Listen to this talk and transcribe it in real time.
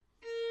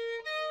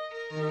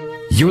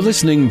You're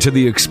listening to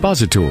the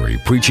expository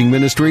preaching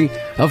ministry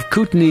of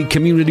Kootenai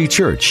Community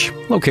Church,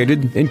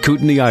 located in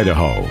Kootenai,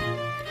 Idaho.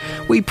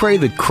 We pray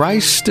that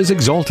Christ is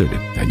exalted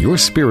and your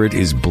spirit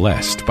is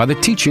blessed by the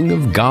teaching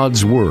of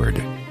God's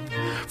Word.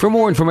 For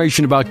more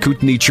information about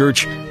Kootenai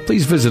Church,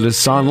 please visit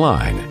us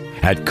online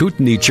at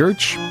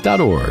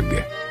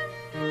kootenaichurch.org.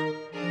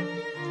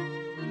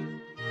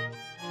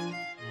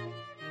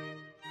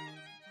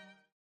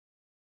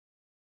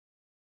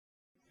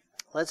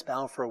 Let's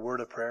bow for a word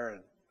of prayer,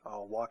 and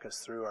I'll walk us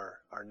through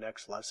our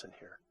next lesson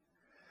here.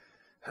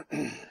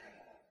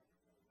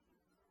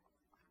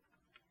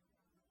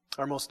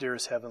 Our most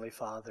dearest Heavenly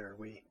Father,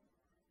 we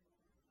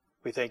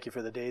thank you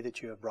for the day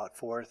that you have brought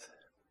forth.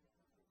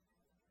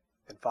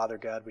 And Father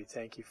God, we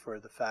thank you for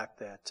the fact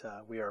that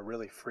we are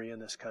really free in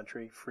this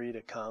country, free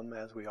to come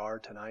as we are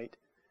tonight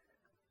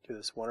to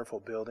this wonderful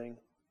building,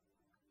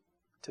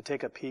 to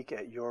take a peek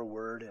at your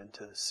word and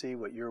to see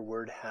what your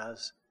word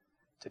has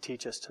to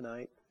teach us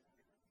tonight.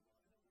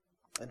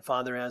 And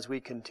Father, as we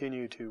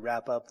continue to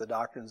wrap up the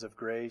doctrines of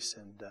grace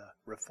and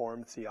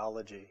Reformed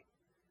theology,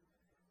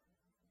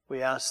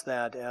 we ask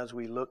that as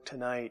we look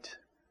tonight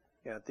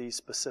at these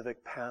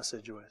specific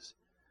passages,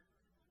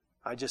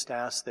 I just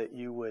ask that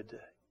you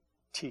would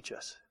teach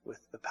us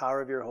with the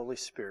power of your Holy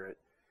Spirit.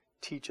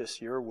 Teach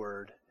us your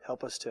word.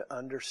 Help us to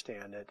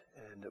understand it.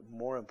 And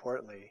more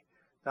importantly,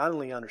 not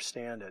only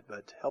understand it,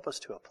 but help us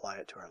to apply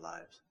it to our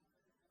lives.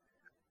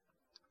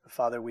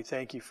 Father, we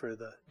thank you for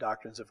the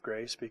doctrines of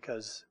grace,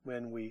 because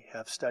when we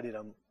have studied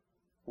them,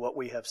 what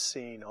we have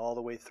seen all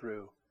the way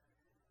through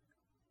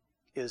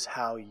is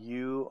how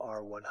you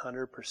are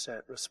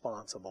 100%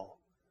 responsible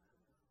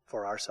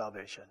for our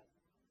salvation.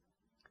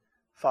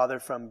 Father,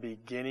 from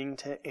beginning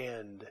to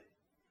end,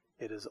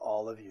 it is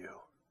all of you.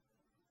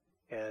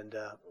 And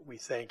we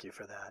thank you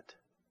for that.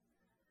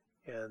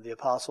 And the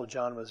Apostle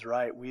John was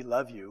right. We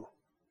love you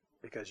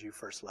because you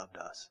first loved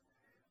us.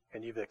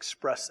 And you've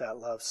expressed that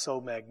love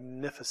so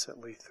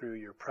magnificently through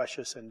your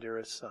precious and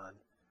dearest Son,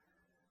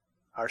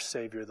 our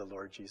Savior, the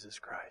Lord Jesus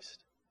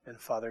Christ. And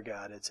Father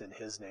God, it's in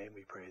His name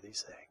we pray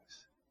these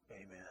things.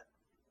 Amen.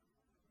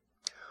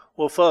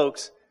 Well,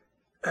 folks,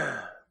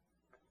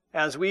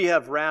 as we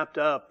have wrapped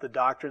up the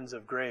doctrines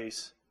of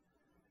grace,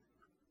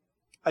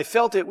 I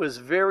felt it was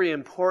very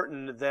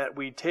important that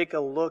we take a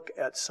look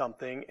at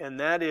something, and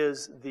that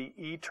is the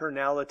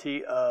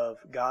eternality of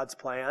God's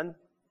plan,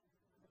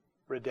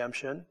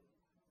 redemption,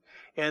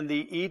 and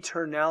the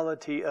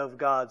eternality of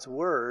God's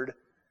Word,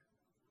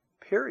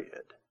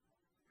 period.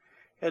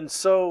 And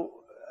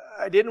so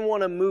I didn't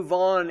want to move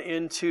on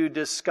into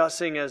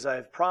discussing, as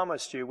I've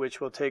promised you, which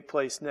will take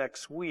place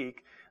next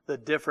week, the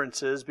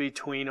differences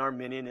between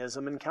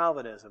Arminianism and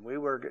Calvinism. We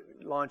will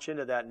launch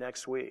into that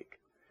next week.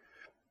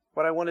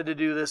 What I wanted to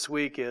do this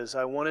week is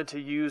I wanted to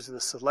use the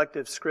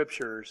selective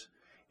scriptures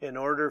in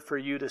order for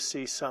you to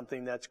see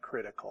something that's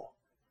critical,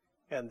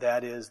 and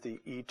that is the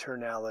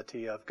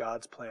eternality of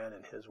God's plan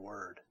and His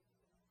Word.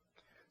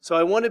 So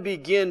I want to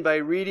begin by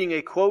reading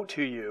a quote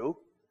to you.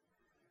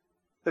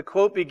 The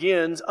quote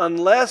begins,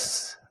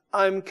 "Unless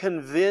I'm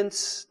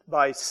convinced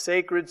by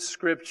sacred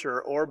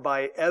Scripture or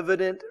by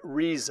evident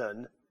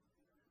reason,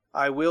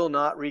 I will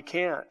not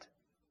recant.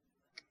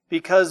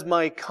 Because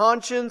my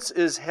conscience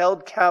is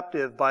held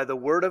captive by the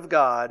Word of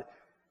God,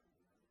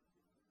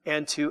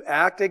 and to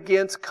act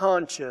against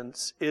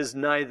conscience is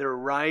neither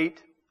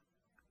right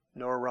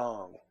nor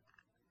wrong."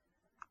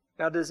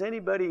 Now, does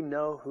anybody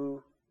know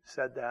who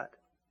said that?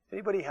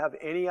 Anybody have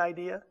any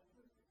idea?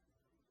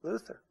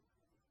 Luther.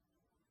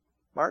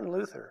 Martin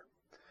Luther.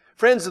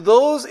 Friends,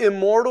 those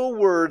immortal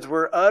words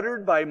were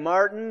uttered by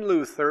Martin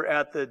Luther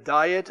at the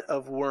Diet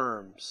of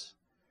Worms.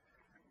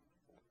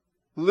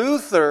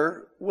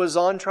 Luther was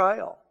on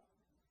trial,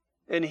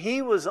 and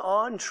he was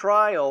on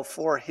trial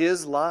for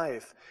his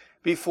life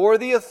before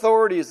the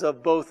authorities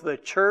of both the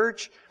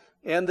church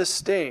and the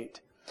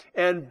state.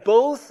 And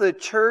both the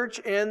church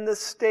and the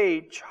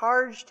state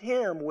charged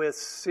him with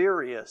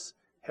serious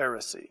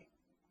heresy.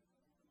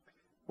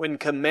 When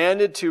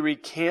commanded to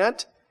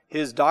recant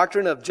his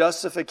doctrine of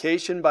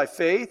justification by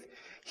faith,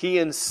 he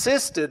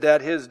insisted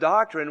that his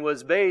doctrine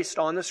was based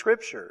on the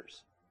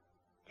Scriptures.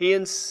 He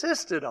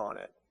insisted on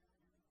it.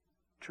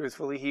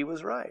 Truthfully, he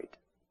was right.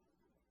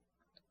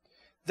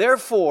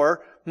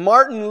 Therefore,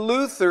 Martin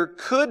Luther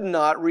could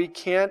not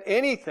recant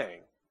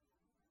anything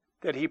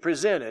that he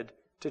presented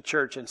to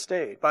church and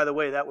state. By the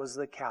way, that was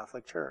the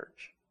Catholic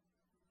Church.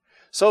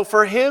 So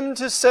for him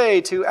to say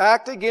to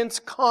act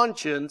against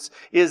conscience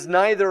is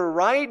neither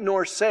right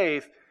nor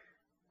safe,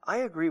 I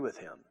agree with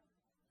him.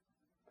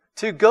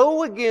 To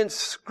go against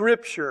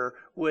Scripture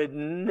would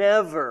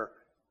never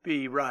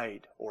be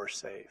right or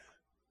safe.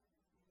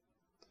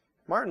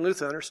 Martin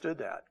Luther understood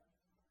that.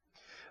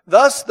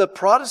 Thus, the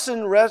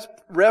Protestant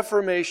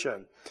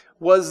Reformation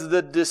was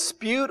the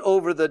dispute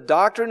over the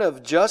doctrine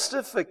of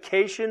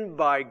justification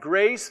by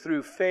grace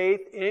through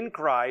faith in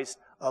Christ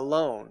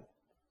alone.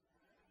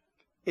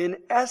 In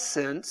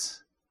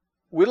essence,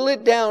 whittle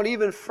it down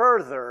even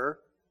further,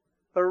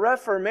 the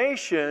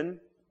Reformation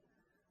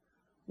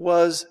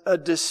was a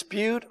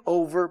dispute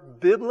over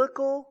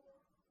biblical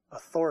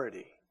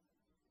authority.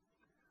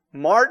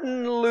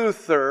 Martin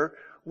Luther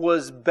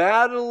was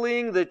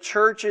battling the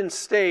church and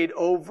state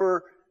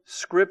over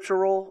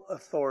scriptural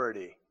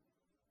authority.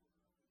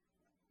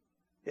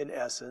 In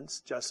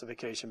essence,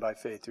 justification by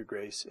faith through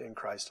grace in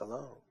Christ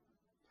alone.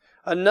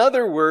 In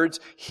other words,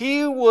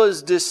 he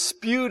was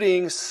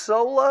disputing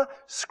sola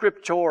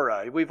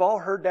scriptura. We've all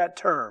heard that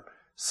term.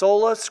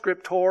 Sola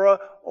scriptura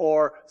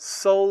or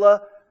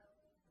sola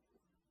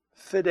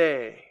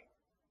fide.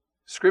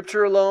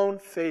 Scripture alone,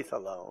 faith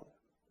alone.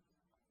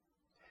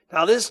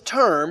 Now this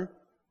term,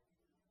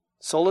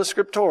 sola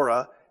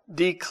scriptura,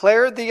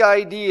 declared the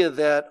idea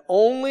that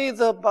only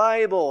the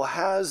Bible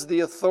has the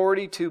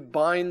authority to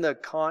bind the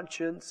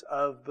conscience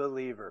of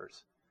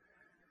believers.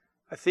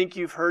 I think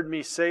you've heard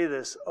me say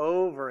this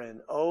over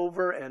and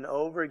over and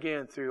over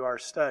again through our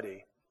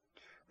study,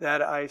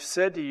 that I've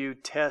said to you,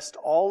 test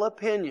all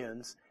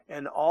opinions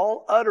and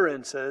all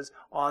utterances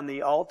on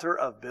the altar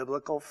of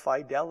biblical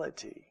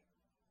fidelity.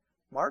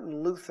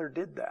 Martin Luther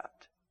did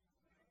that.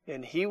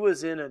 And he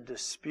was in a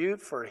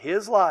dispute for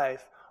his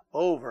life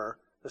over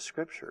the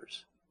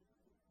Scriptures.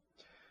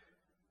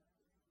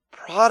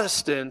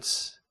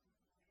 Protestants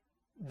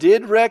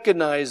did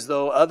recognize,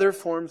 though, other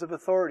forms of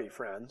authority,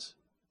 friends,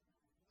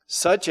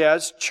 such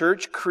as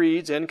church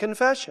creeds and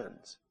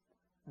confessions.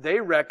 They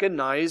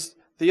recognized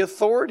the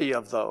authority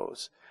of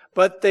those.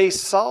 But they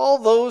saw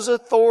those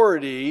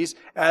authorities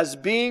as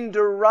being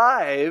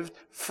derived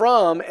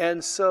from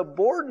and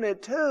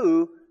subordinate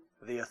to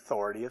the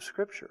authority of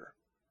Scripture,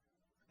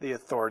 the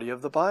authority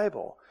of the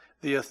Bible,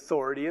 the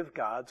authority of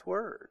God's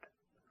Word.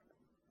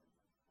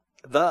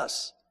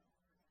 Thus,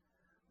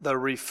 the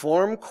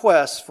Reformed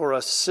quest for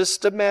a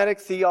systematic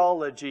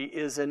theology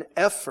is an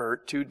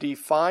effort to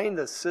define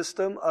the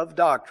system of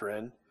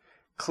doctrine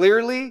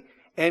clearly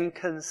and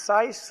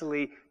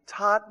concisely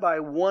taught by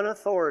one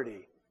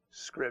authority,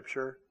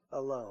 Scripture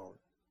alone.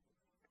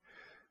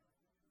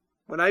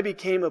 When I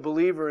became a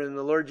believer in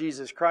the Lord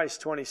Jesus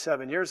Christ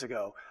 27 years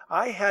ago,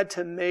 I had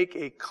to make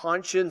a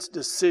conscious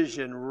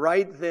decision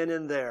right then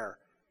and there.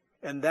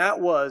 And that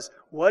was,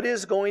 what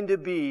is going to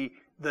be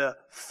the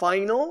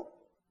final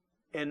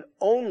and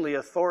only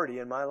authority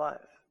in my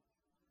life?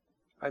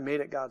 I made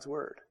it God's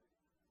Word.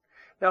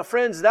 Now,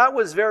 friends, that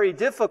was very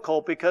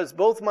difficult because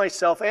both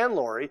myself and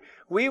Lori,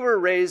 we were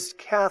raised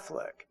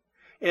Catholic.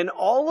 In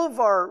all of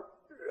our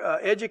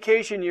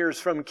education years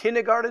from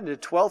kindergarten to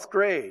 12th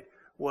grade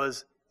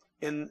was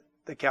in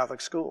the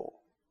Catholic school.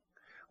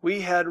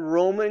 We had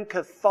Roman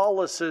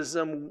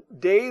Catholicism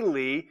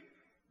daily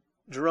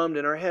drummed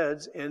in our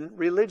heads in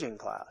religion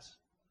class.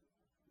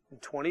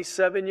 And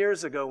 27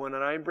 years ago, when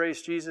I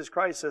embraced Jesus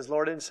Christ as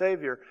Lord and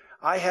Savior,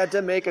 I had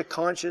to make a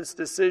conscious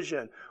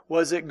decision.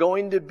 Was it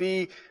going to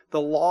be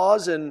the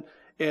laws and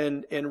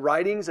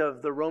writings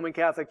of the Roman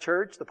Catholic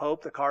Church, the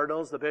Pope, the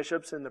cardinals, the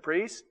bishops, and the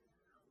priests?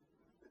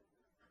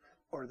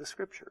 Or the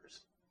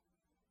Scriptures?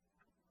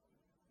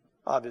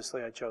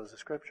 Obviously, I chose the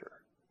Scripture.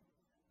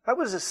 That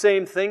was the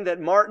same thing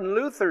that Martin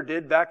Luther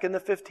did back in the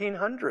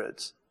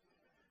 1500s.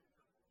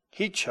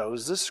 He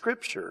chose the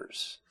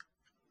Scriptures.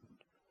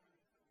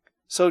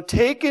 So,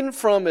 taken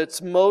from its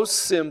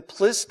most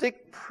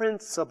simplistic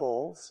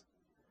principles,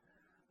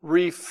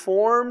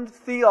 Reformed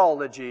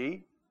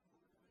theology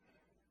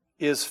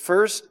is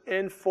first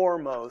and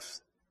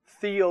foremost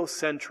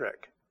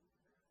theocentric.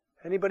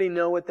 Anybody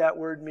know what that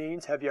word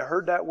means? Have you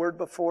heard that word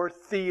before?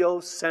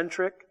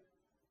 Theocentric?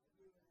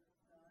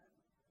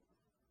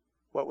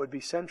 What would be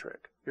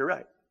centric? You're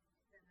right.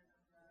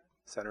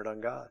 Centered on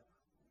God.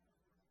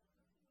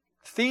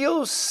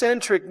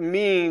 Theocentric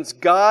means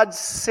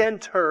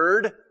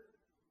God-centered.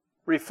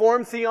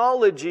 Reformed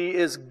theology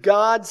is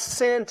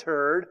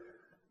God-centered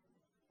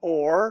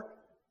or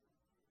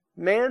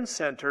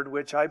man-centered,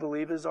 which I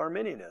believe is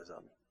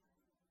Arminianism.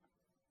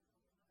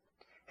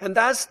 And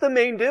that's the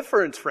main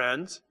difference,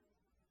 friends,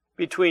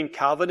 between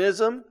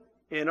Calvinism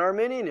and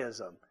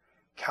Arminianism.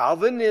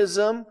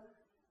 Calvinism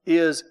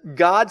is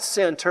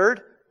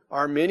God-centered.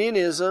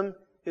 Arminianism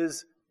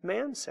is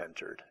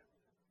man-centered.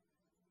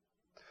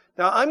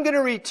 Now, I'm going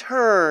to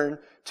return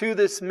to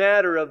this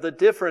matter of the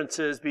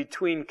differences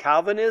between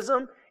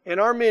Calvinism and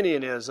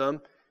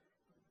Arminianism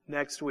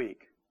next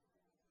week.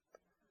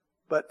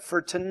 But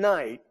for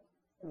tonight,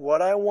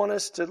 what I want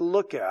us to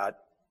look at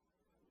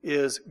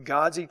is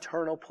God's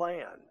eternal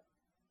plan,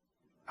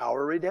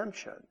 our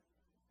redemption,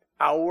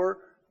 our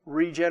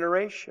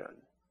regeneration,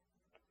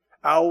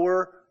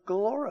 our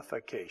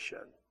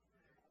glorification.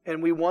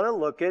 And we want to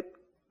look at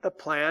the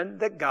plan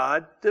that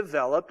God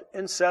developed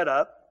and set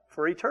up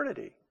for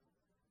eternity.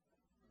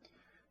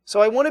 So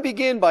I want to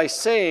begin by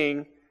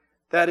saying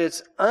that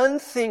it's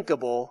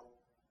unthinkable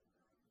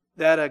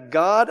that a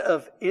God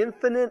of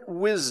infinite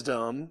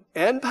wisdom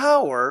and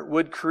power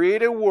would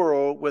create a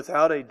world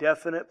without a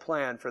definite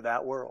plan for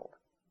that world.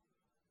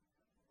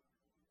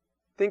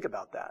 Think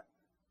about that.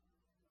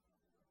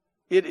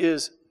 It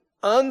is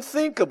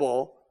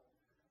unthinkable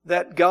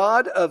that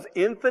God of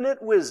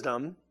infinite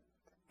wisdom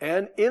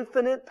and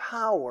infinite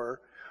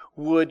power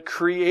would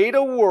create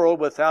a world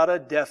without a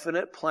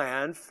definite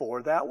plan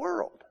for that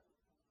world.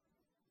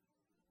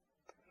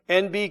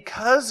 And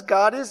because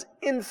God is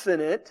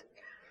infinite,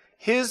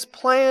 His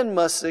plan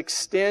must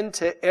extend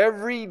to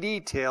every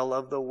detail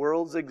of the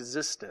world's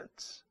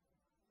existence.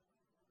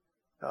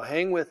 Now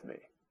hang with me.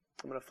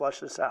 I'm going to flesh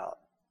this out.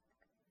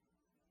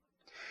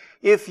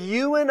 If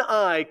you and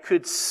I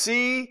could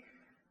see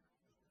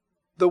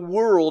the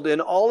world in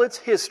all its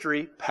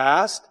history,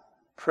 past,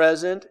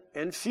 present,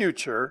 and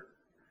future,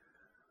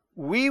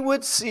 we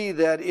would see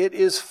that it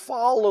is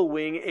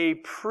following a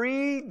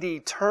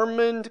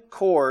predetermined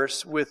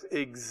course with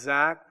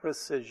exact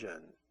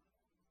precision.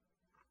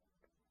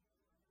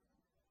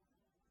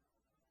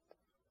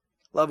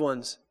 Loved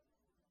ones,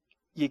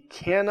 you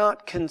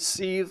cannot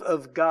conceive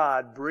of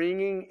God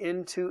bringing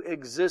into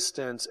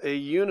existence a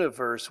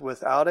universe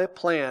without a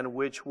plan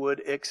which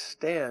would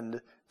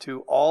extend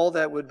to all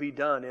that would be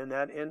done in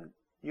that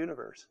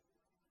universe.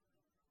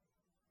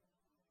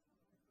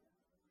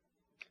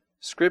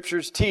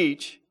 Scriptures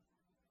teach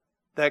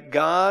that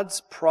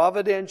God's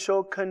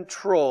providential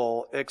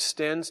control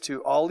extends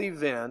to all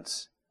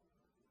events,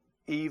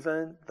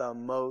 even the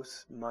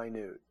most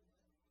minute.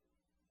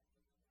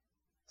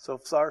 So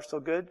far, so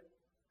good?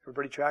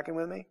 Everybody tracking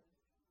with me?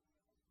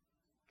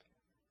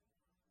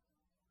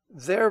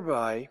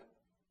 Thereby,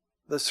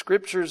 the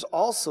Scriptures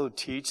also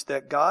teach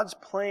that God's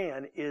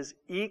plan is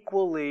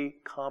equally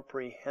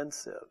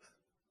comprehensive.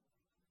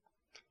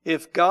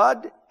 If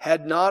God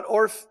had not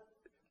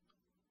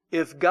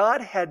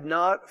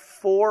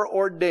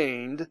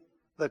foreordained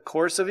the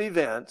course of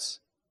events,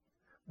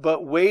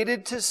 but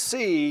waited to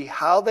see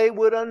how they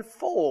would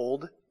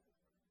unfold,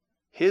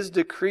 His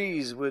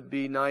decrees would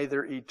be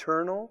neither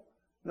eternal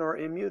nor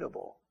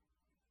immutable.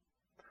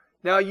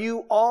 Now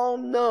you all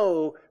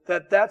know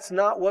that that's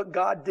not what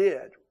God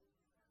did.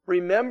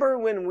 Remember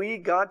when we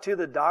got to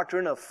the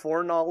doctrine of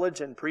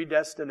foreknowledge and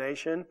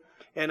predestination,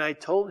 and I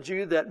told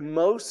you that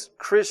most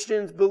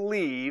Christians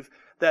believe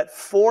that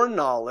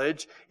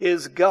foreknowledge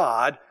is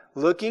God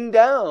looking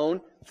down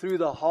through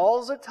the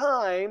halls of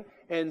time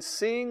and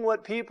seeing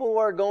what people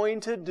are going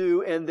to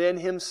do and then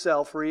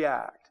Himself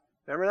react.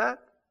 Remember that?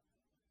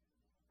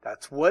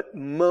 That's what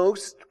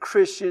most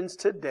Christians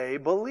today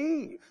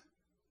believe.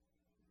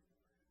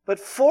 But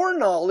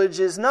foreknowledge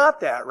is not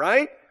that,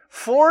 right?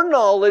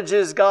 Foreknowledge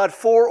is God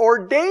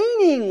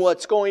foreordaining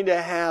what's going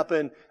to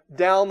happen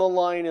down the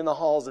line in the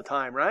halls of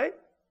time, right?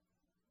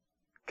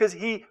 Because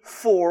He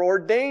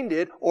foreordained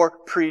it or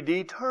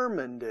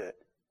predetermined it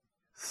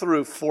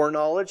through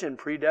foreknowledge and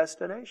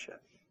predestination.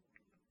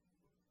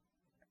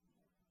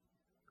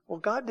 Well,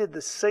 God did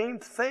the same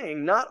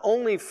thing, not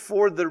only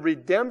for the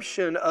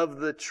redemption of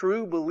the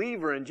true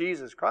believer in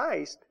Jesus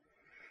Christ,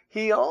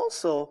 He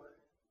also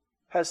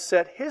has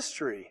set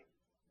history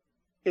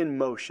in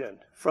motion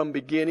from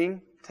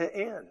beginning to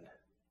end.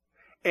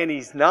 And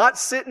He's not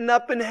sitting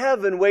up in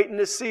heaven waiting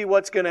to see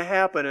what's going to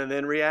happen and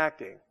then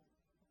reacting.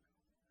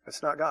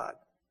 That's not God.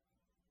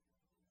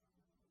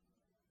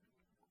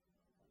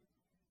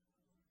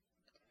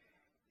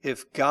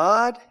 If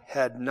God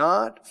had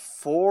not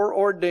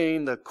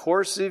foreordained the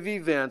course of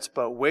events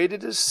but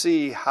waited to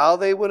see how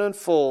they would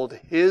unfold,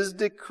 His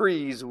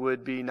decrees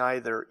would be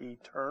neither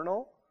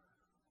eternal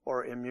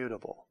or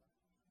immutable.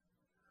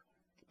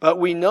 But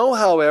we know,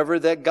 however,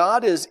 that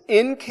God is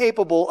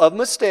incapable of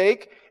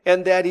mistake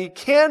and that He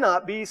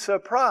cannot be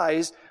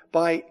surprised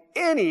by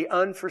any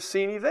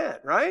unforeseen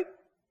event, right?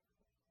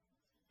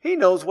 He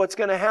knows what's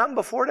going to happen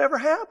before it ever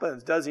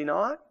happens, does He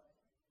not?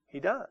 He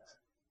does.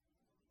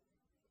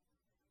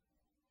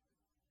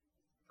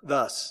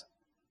 Thus,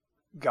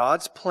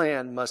 God's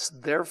plan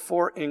must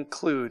therefore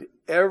include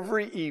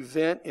every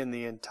event in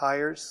the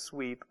entire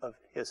sweep of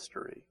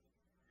history.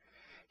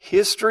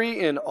 History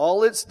in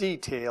all its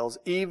details,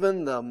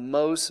 even the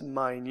most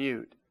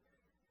minute,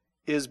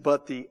 is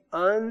but the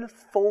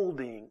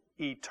unfolding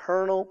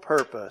eternal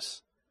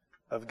purpose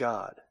of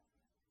God.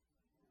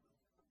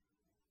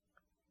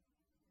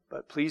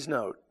 But please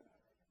note,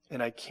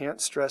 and I can't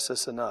stress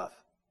this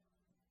enough,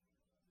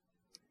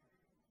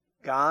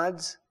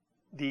 God's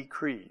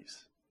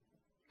decrees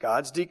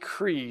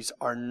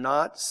are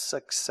not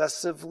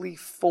successively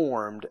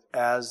formed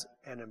as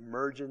an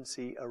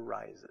emergency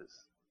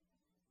arises.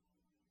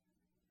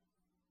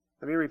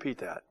 Let me repeat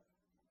that.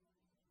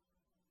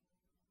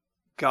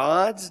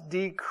 God's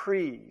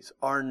decrees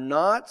are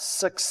not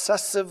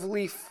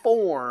successively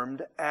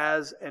formed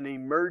as an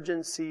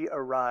emergency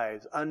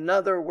arrives. In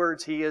other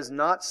words, He is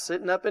not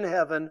sitting up in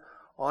heaven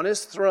on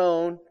His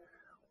throne,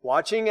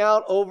 watching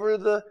out over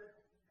the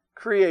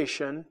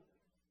creation,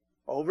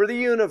 over the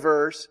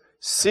universe,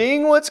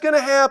 seeing what's going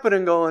to happen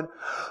and going,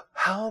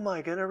 how am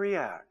I going to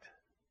react?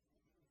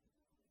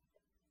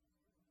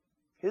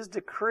 His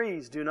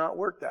decrees do not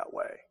work that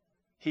way.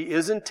 He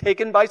isn't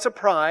taken by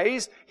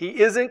surprise.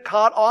 He isn't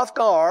caught off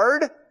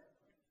guard.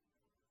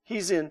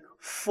 He's in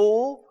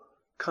full,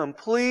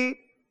 complete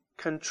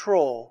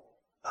control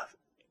of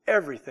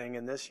everything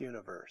in this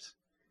universe.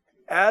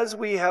 As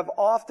we have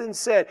often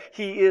said,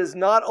 He is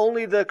not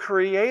only the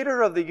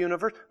creator of the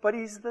universe, but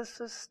He's the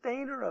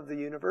sustainer of the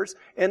universe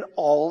and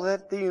all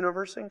that the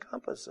universe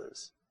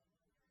encompasses.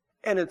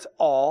 And it's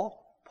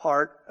all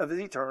part of His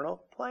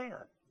eternal plan.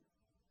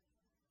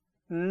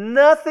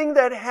 Nothing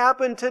that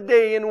happened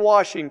today in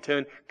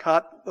Washington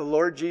caught the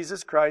Lord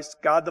Jesus Christ,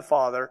 God the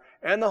Father,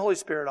 and the Holy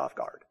Spirit off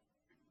guard.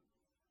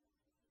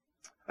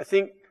 I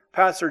think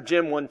Pastor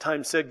Jim one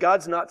time said,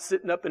 God's not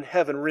sitting up in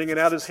heaven wringing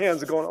out His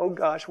hands and going, oh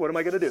gosh, what am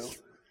I going to do?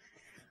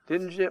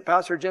 Didn't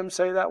Pastor Jim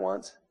say that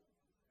once?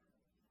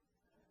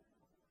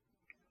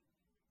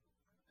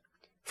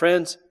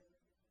 Friends,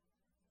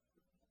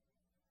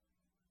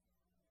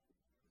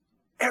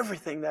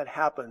 everything that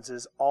happens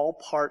is all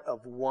part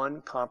of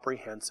one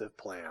comprehensive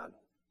plan.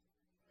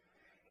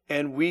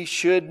 And we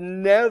should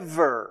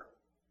never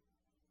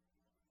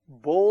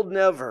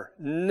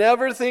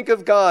think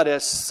of God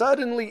as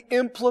suddenly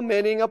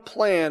implementing a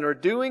plan or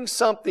doing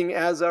something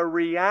as a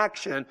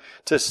reaction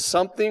to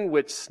something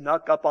which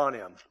snuck up on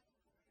Him.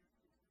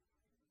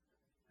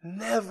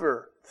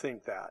 Never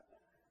think that.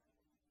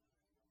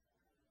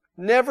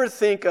 Never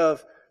think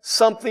of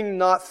something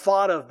not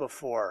thought of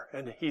before,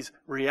 and He's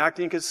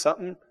reacting because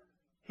something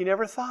He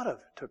never thought of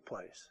took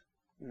place.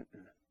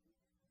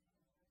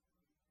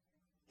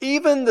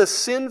 Even the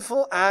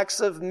sinful acts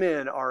of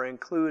men are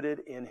included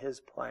in His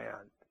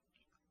plan.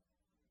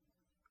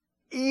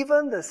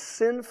 Even the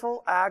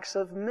sinful acts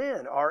of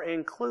men are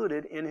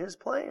included in His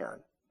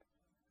plan.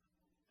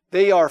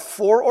 They are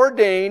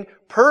foreordained,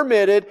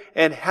 permitted,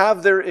 and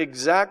have their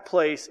exact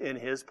place in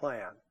His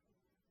plan.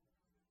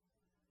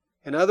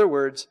 In other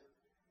words,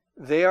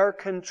 they are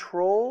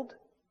controlled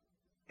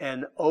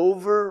and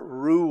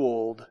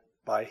overruled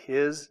by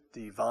His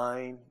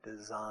divine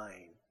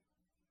design.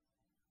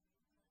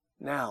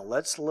 Now,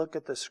 let's look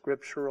at the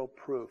scriptural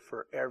proof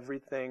for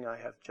everything I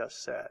have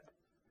just said.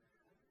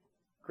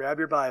 Grab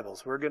your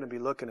Bibles. We're going to be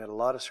looking at a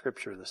lot of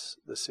scripture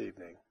this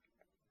evening.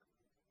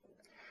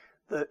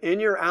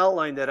 In your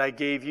outline that I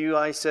gave you,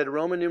 I said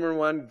Roman numeral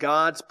 1,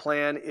 God's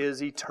plan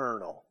is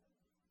eternal.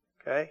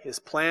 Okay? His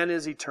plan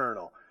is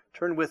eternal.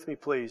 Turn with me,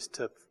 please,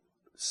 to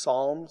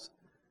Psalm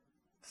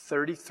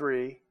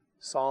 33,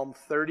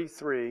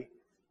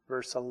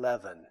 verse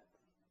 11.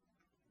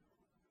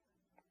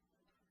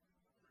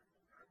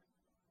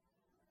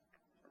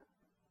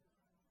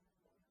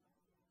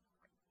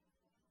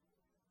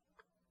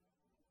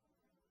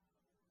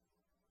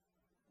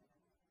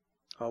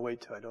 I'll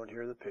wait till I don't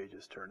hear the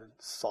pages turning.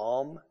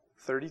 Psalm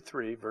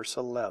 33, verse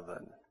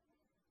 11.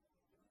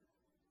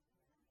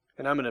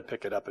 And I'm going to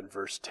pick it up in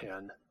verse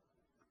 10.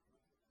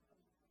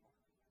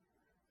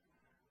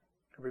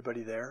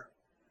 Everybody there?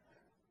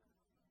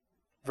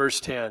 Verse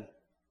 10.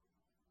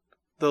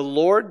 The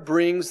Lord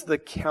brings the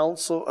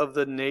counsel of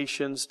the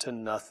nations to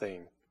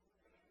nothing.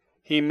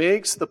 He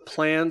makes the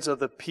plans of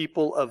the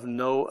people of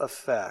no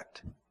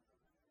effect.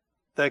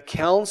 The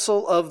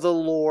counsel of the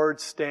Lord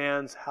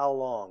stands how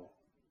long?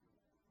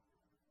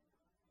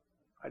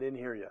 I didn't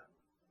hear you.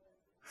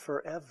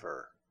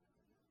 Forever.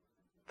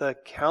 The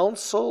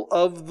counsel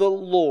of the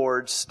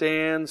Lord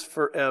stands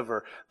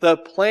forever. The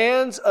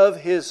plans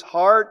of His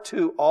heart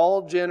to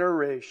all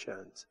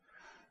generations.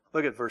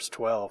 Look at verse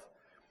 12.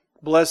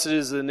 Blessed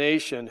is the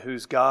nation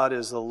whose God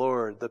is the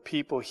Lord, the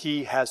people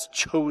He has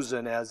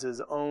chosen as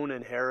His own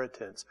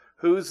inheritance.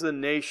 Who's the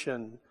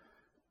nation,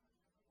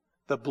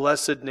 the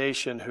blessed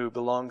nation who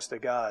belongs to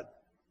God?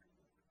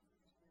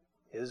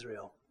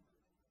 Israel.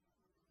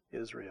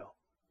 Israel.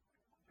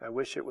 I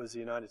wish it was the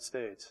United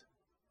States.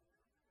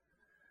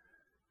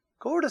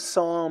 Go to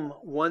Psalm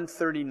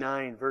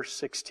 139, verse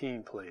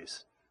 16,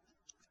 please.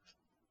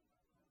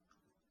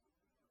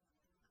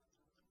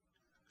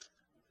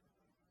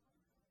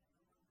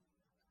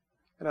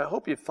 And I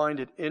hope you find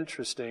it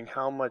interesting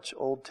how much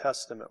Old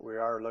Testament we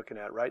are looking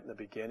at right in the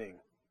beginning.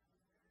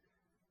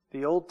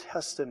 The Old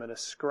Testament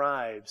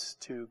ascribes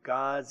to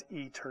God's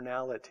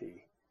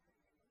eternality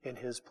in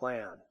His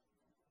plan.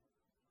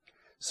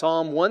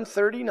 Psalm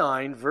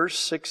 139, verse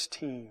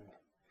 16.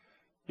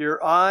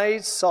 Your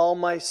eyes saw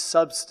my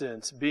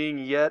substance being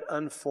yet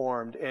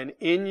unformed, and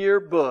in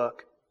your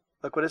book,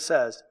 look what it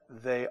says,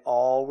 they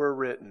all were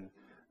written.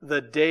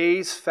 The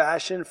days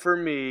fashioned for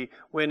me,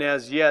 when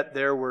as yet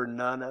there were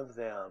none of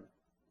them.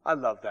 I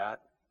love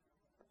that.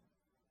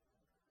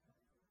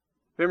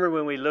 Remember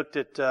when we looked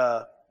at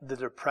the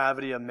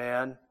depravity of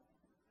man,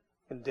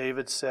 and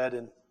David said,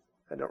 and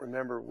I don't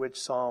remember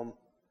which psalm,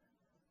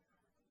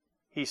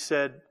 he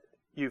said,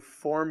 you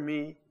formed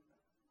me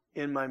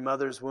in my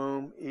mother's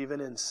womb, even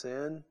in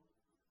sin.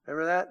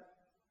 Remember that?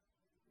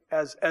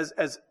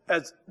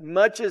 As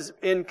much as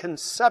in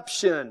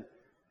conception,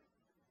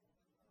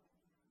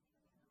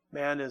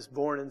 man is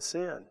born in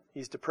sin.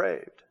 He's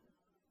depraved.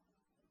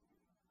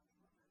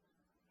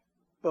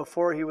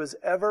 Before he was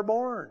ever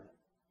born.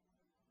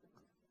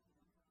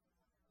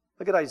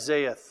 Look at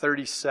Isaiah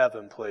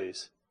 37,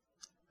 please.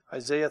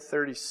 Isaiah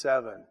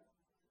 37,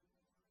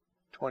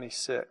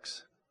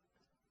 26.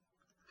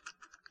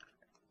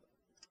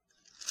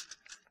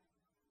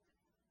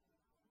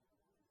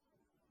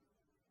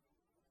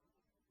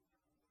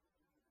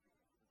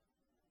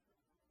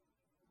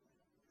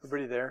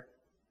 Everybody there?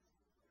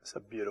 It's a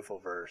beautiful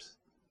verse.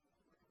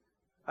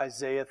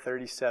 Isaiah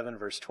 37,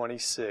 verse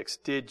 26.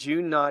 Did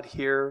you not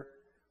hear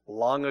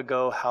long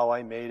ago how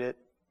I made it?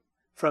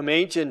 From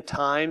ancient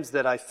times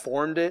that I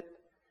formed it?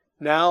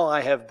 Now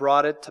I have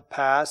brought it to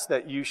pass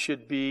that you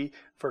should be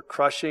for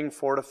crushing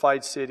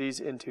fortified cities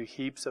into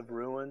heaps of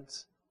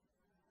ruins.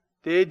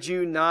 Did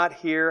you not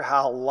hear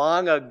how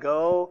long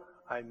ago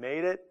I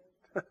made it?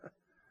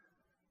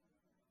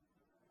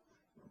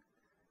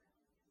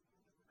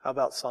 How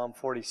about Psalm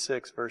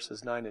 46,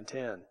 verses 9 and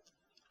 10?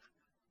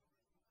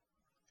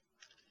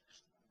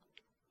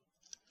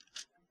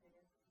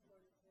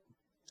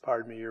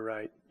 Pardon me, you're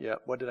right. Yeah,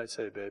 what did I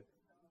say, babe?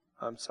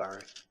 I'm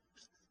sorry.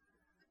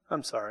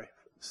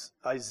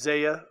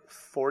 Isaiah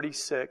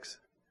 46,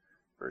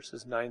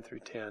 verses 9 through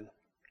 10.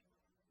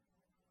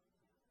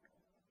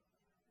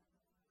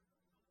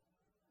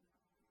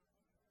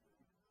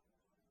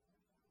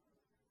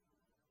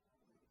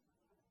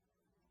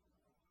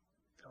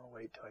 I'll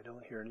wait till I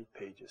don't hear any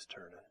pages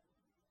turning.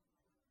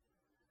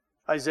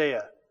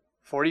 Isaiah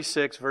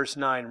 46, verse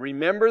 9.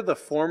 Remember the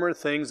former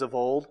things of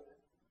old,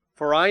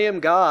 for I am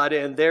God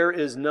and there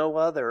is no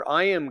other.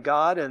 I am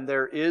God and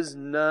there is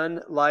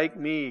none like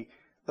me.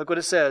 Look what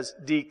it says.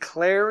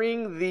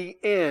 Declaring the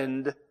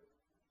end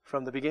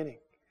from the beginning.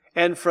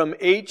 And from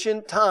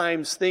ancient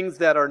times things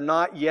that are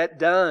not yet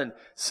done.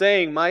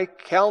 Saying, my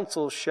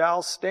counsel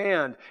shall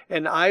stand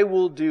and I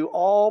will do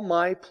all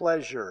my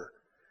pleasure.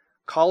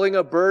 Calling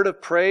a bird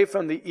of prey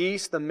from the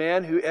east, the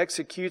man who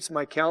executes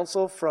my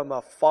counsel from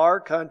a far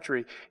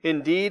country.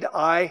 Indeed,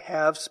 I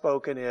have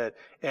spoken it,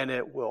 and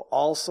it will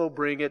also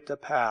bring it to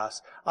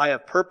pass. I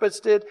have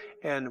purposed it,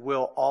 and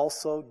will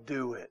also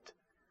do it.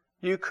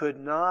 You could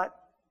not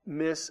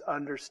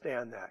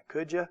misunderstand that,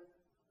 could you?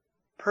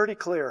 Pretty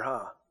clear,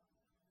 huh?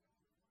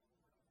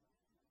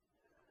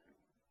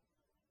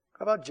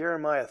 How about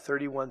Jeremiah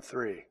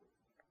 31:3?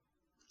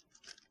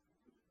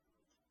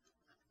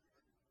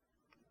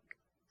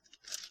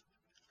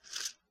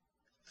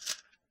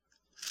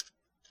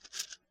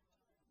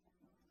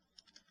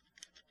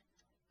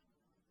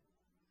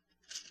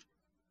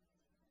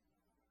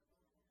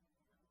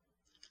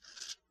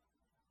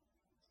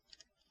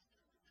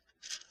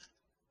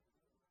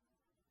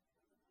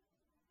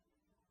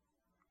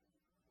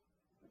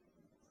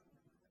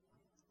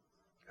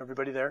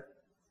 Everybody there?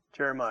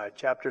 Jeremiah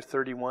chapter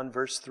 31,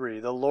 verse 3.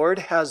 The Lord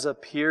has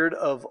appeared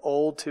of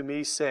old to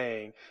me,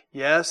 saying,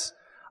 yes,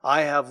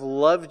 I have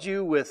loved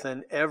you with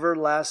an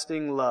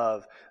everlasting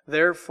love.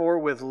 Therefore,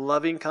 with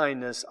loving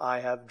kindness I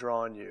have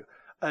drawn you.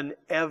 An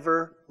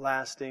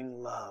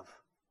everlasting love.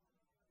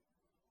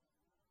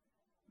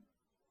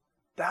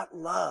 That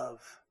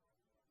love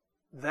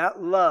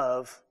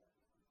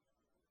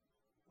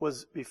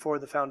was before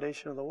the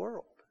foundation of the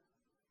world.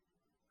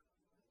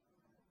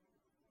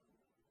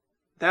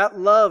 That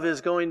love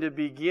is going to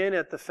begin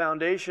at the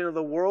foundation of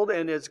the world,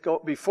 and it's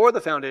before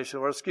the foundation of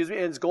the world,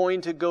 and it's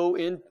going to go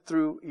in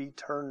through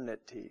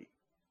eternity,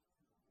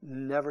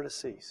 never to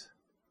cease.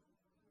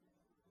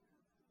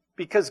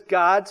 Because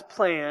God's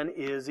plan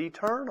is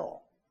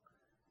eternal.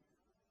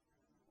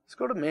 Let's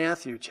go to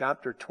Matthew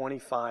chapter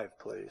 25,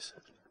 please.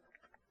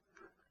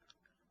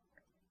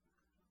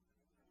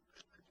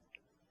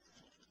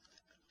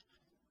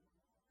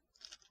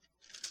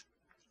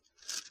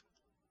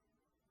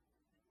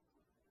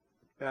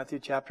 Matthew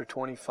chapter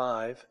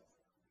 25,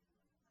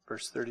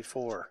 verse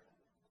 34.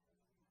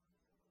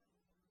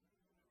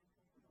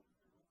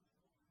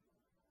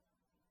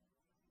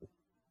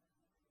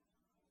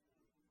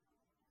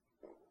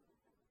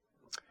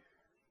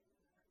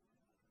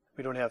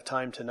 We don't have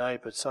time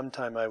tonight, but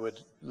sometime I would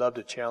love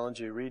to challenge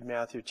you. Read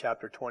Matthew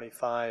chapter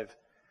 25.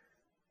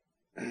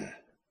 And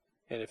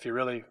if you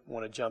really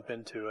want to jump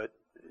into it,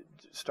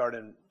 start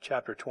in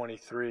chapter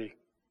 23.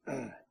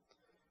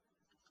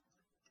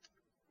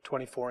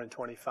 24 and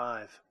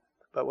 25.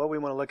 But what we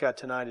want to look at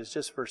tonight is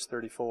just verse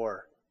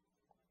 34.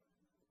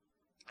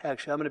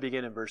 Actually, I'm going to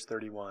begin in verse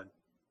 31.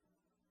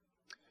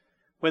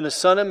 When the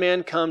Son of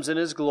Man comes in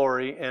His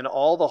glory and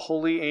all the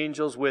holy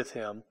angels with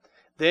Him,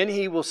 then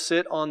He will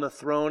sit on the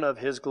throne of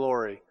His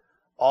glory.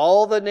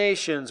 All the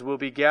nations will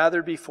be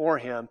gathered before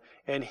Him,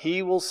 and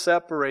He will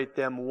separate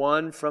them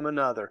one from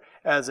another,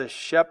 as a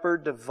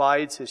shepherd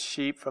divides his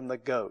sheep from the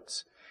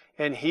goats.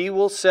 And He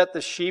will set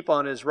the sheep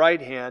on His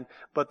right hand,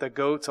 but the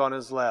goats on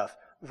His left.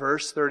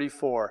 Verse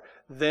 34.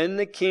 Then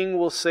the King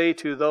will say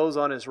to those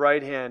on His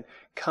right hand,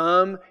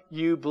 come,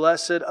 you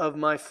blessed of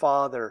my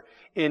Father,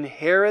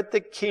 inherit the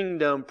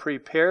kingdom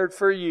prepared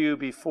for you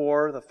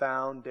before the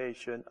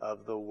foundation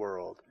of the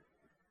world.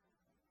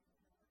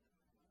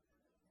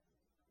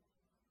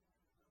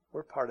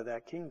 We're part of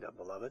that kingdom,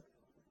 beloved.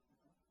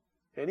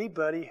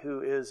 Anybody who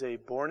is a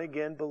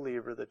born-again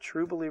believer, the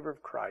true believer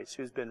of Christ,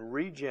 who's been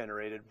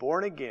regenerated,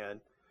 born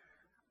again,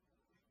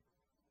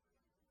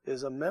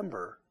 is a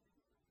member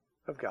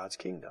of God's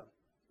kingdom.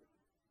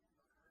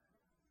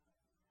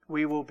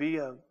 We will be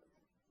a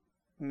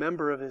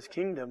member of His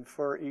kingdom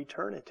for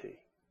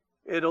eternity.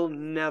 It'll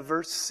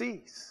never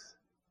cease.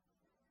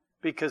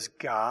 Because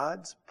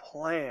God's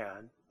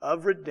plan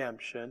of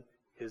redemption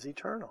is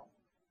eternal.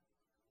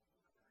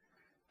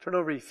 Turn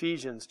over to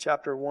Ephesians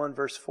chapter 1,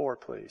 verse 4,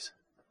 please.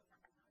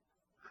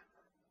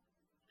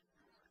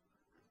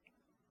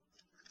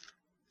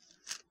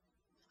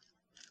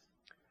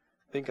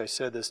 I think I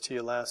said this to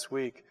you last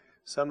week.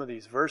 Some of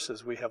these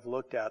verses we have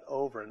looked at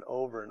over and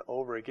over and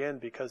over again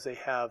because they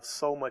have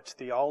so much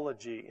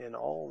theology in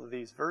all of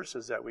these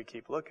verses that we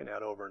keep looking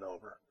at over and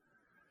over.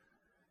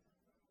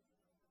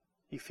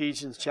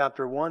 Ephesians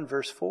chapter 1,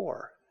 verse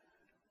 4.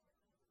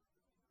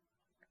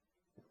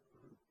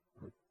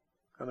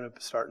 I'm going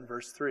to start in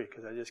verse 3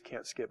 because I just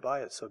can't skip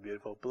by it. It's so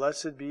beautiful.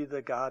 Blessed be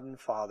the God and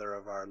Father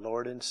of our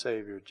Lord and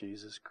Savior,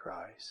 Jesus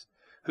Christ,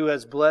 who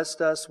has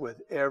blessed us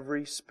with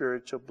every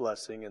spiritual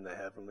blessing in the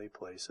heavenly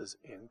places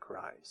in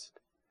Christ.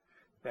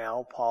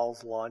 Now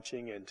Paul's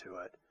launching into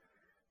it,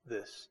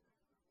 this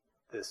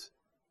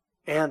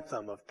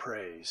anthem of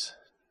praise.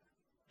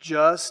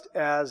 Just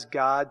as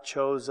God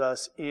chose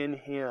us in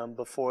Him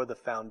before the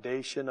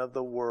foundation of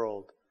the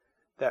world,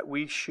 that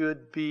we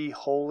should be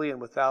holy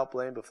and without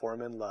blame before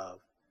Him in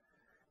love.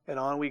 And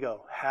on we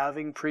go,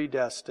 having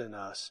predestined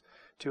us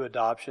to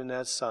adoption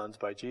as sons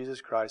by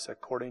Jesus Christ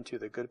according to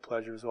the good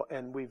pleasure of His will.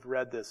 And we've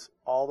read this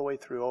all the way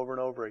through over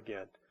and over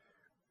again.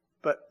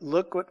 But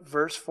look what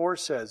verse 4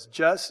 says.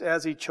 Just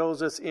as He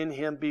chose us in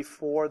Him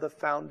before the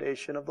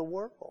foundation of the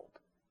world.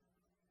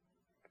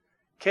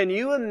 Can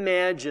you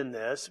imagine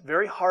this?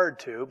 Very hard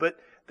to, but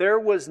there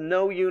was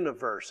no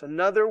universe. In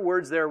other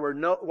words, there were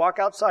no, walk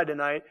outside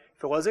tonight,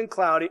 if it wasn't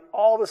cloudy,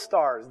 all the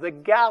stars, the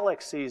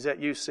galaxies that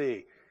you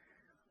see.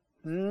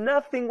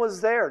 Nothing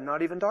was there,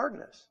 not even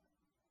darkness.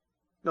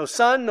 No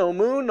sun, no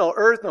moon, no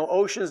earth, no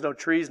oceans, no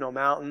trees, no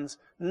mountains.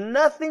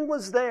 Nothing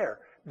was there.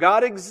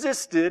 God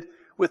existed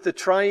with the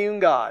triune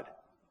God.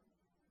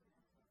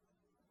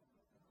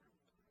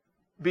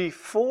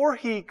 Before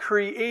He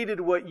created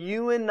what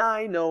you and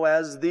I know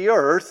as the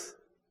earth,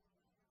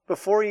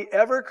 before He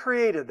ever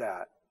created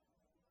that,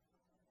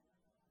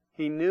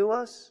 He knew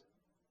us,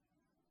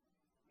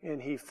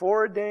 and He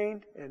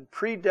foreordained and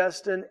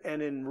predestined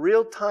and in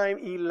real time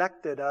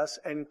elected us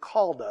and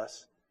called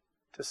us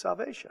to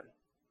salvation.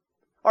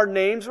 Our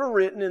names were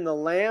written in the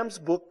Lamb's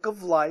book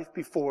of life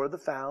before the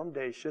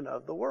foundation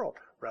of the world.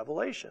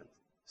 Revelation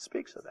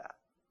speaks of that.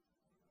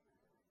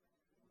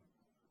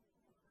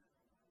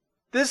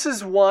 This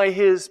is why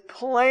His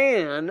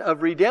plan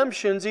of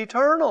redemption is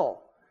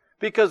eternal.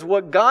 Because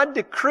what God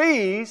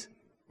decrees,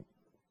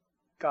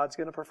 God's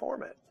going to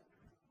perform it.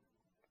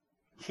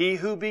 He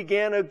who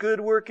began a good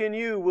work in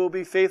you will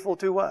be faithful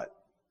to what?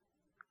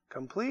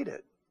 Complete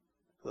it.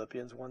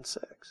 Philippians 1:6.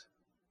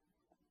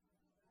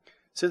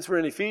 Since we're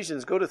in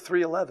Ephesians, go to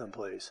 3:11,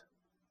 please.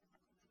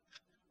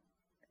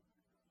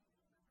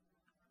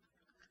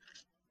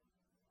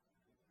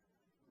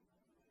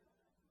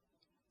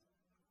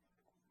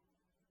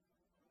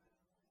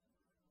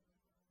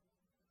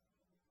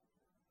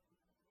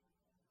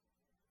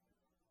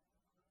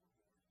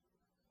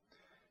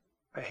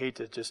 I hate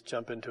to just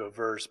jump into a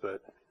verse,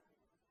 but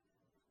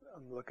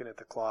I'm looking at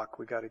the clock.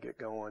 We got to get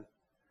going.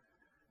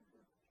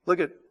 Look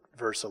at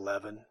verse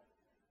 11.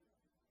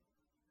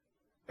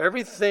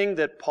 Everything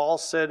that Paul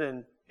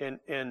said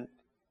in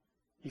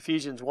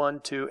Ephesians 1,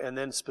 2, and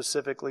then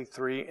specifically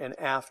 3 and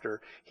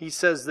after, he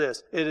says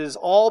this, it is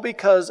all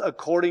because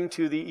according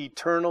to the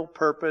eternal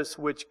purpose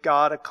which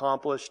God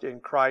accomplished in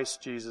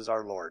Christ Jesus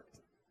our Lord.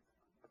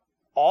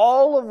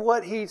 All of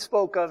what he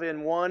spoke of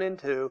in 1 and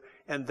 2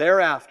 and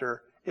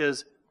thereafter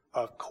is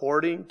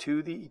according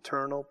to the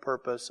eternal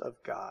purpose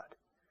of God,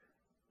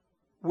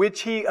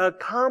 which He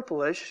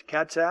accomplished,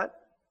 catch that?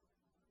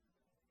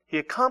 He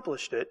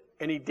accomplished it,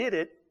 and He did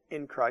it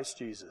in Christ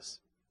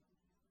Jesus,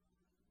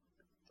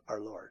 our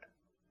Lord.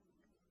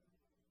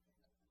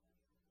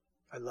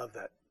 I love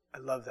that. I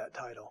love that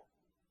title.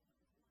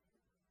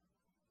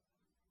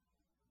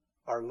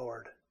 Our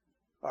Lord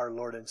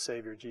and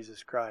Savior,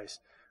 Jesus Christ.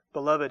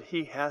 Beloved,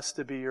 He has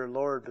to be your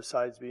Lord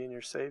besides being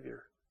your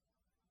Savior.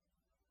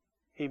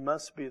 He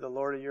must be the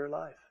Lord of your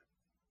life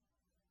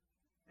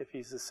if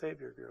He's the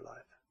Savior of your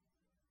life.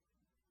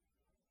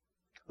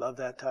 Love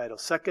that title.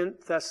 2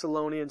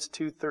 Thessalonians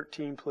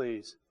 2:13,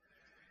 please.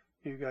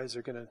 You guys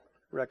are going to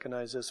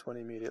recognize this one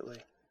immediately.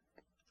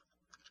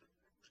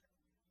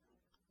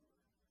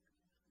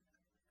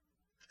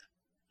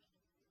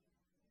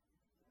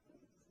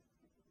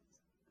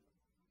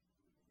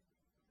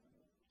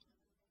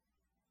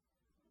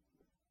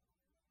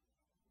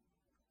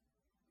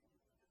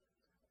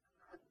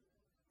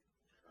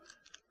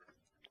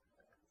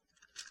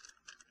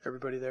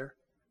 Everybody there?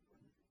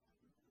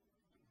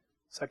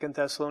 2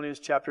 Thessalonians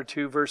chapter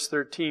 2, verse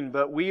 13.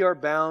 But we are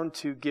bound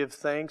to give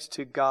thanks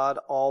to God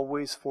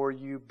always for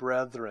you,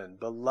 brethren,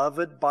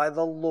 beloved by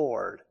the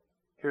Lord.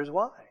 Here's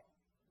why.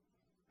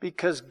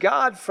 Because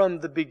God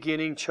from the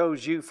beginning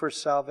chose you for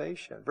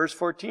salvation. Verse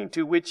 14,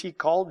 to which He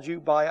called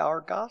you by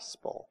our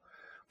gospel,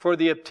 for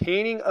the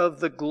obtaining of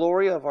the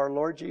glory of our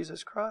Lord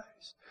Jesus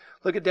Christ.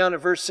 Look it down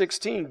at verse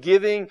 16,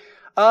 giving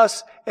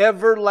us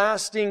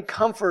everlasting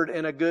comfort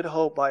and a good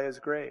hope by His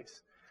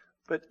grace.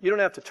 But you don't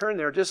have to turn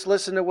there. Just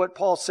listen to what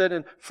Paul said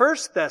in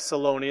 1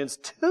 Thessalonians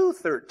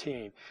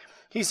 2:13.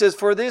 He says,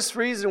 "For this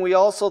reason we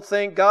also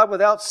thank God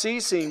without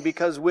ceasing,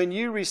 because when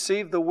you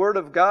received the word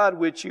of God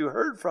which you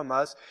heard from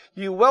us,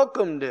 you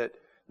welcomed it,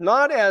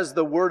 not as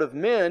the word of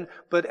men,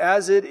 but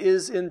as it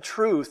is in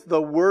truth, the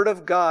word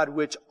of God,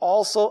 which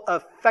also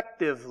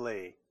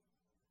effectively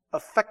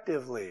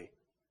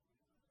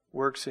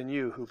works in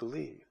you who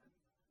believe."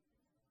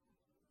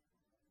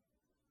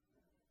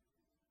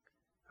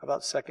 How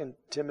about 2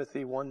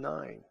 Timothy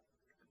 1:9?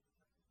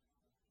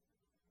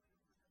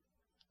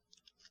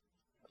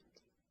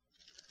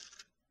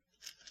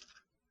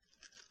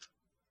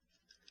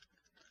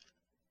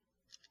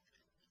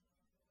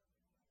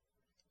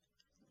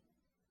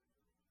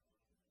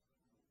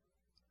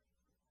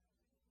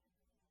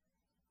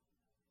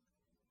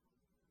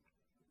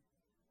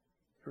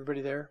 Everybody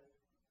there?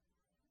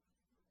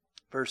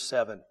 Verse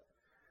 7.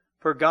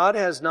 "For God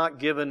has not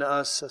given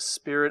us a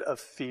spirit of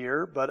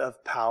fear, but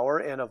of power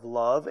and of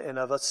love and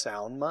of a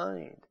sound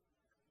mind.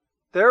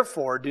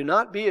 Therefore, do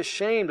not be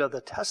ashamed of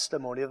the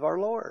testimony of our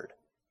Lord,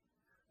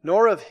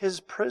 nor of His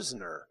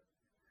prisoner,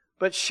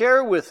 but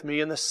share with me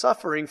in the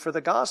suffering for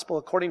the gospel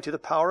according to the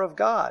power of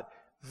God."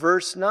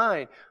 Verse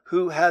 9,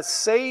 "Who has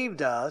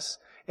saved us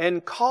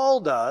and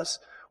called us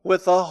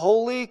with a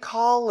holy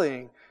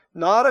calling,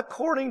 not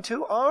according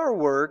to our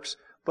works,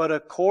 but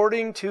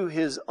according to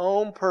His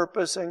own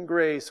purpose and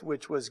grace,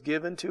 which was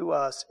given to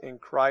us in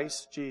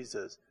Christ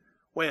Jesus."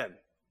 When?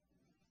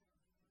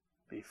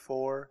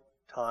 Before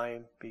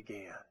time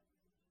began.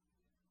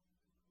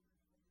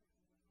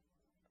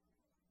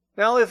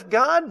 Now, if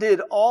God did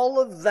all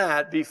of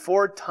that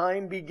before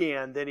time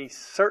began, then He's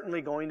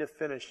certainly going to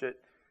finish it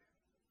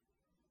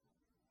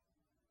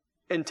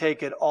and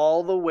take it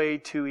all the way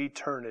to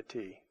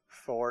eternity,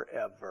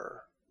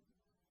 forever.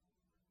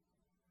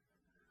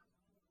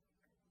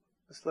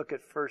 Let's look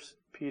at 1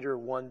 Peter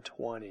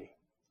 1:20.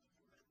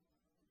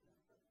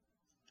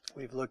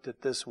 We've looked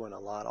at this one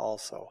a lot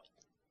also.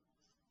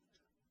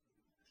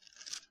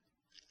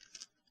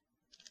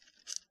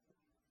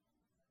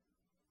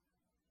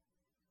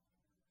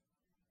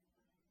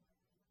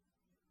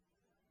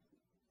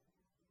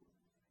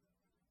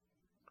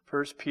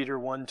 First Peter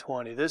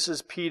 1:20. This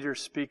is Peter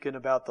speaking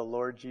about the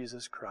Lord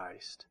Jesus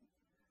Christ.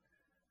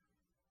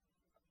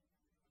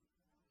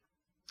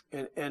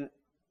 And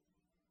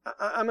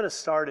I'm going to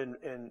start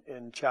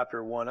in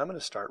chapter 1. I'm going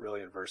to start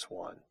really in verse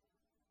 1.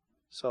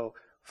 So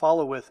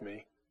follow with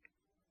me.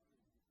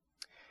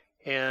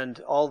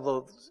 And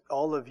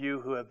all of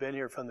you who have been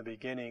here from the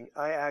beginning,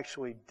 I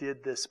actually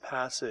did this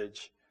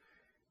passage,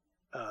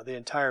 the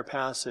entire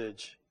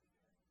passage.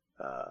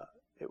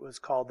 It was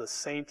called the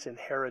Saints'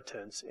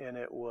 Inheritance, and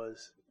it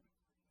was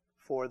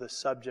for the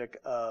subject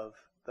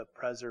of the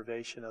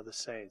preservation of the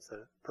saints,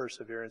 the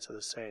perseverance of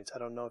the saints. I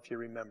don't know if you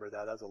remember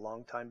that. That was a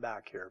long time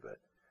back here, but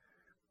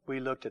we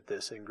looked at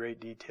this in great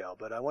detail,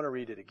 but I want to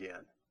read it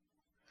again.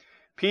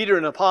 "Peter,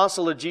 an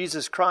apostle of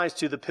Jesus Christ,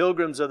 to the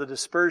pilgrims of the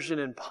dispersion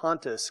in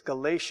Pontus,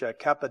 Galatia,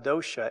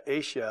 Cappadocia,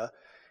 Asia,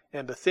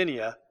 and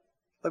Bithynia."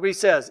 Look what he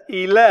says.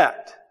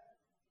 "Elect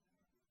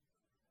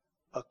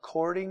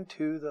according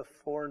to the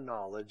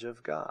foreknowledge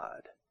of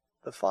God,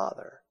 the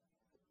Father,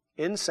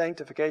 in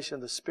sanctification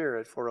of the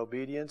Spirit, for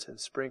obedience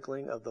and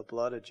sprinkling of the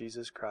blood of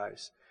Jesus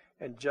Christ."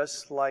 And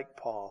just like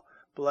Paul,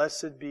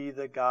 "Blessed be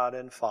the God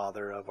and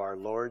Father of our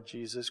Lord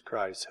Jesus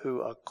Christ,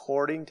 who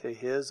according to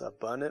His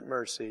abundant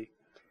mercy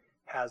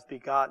has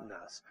begotten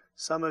us."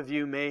 Some of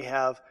you may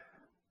have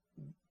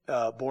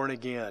born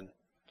again.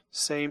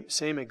 Same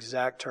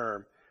exact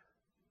term.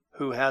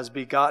 "Who has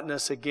begotten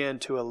us again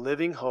to a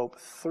living hope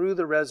through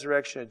the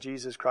resurrection of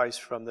Jesus Christ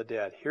from the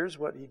dead." Here's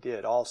what He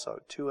did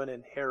also. "To an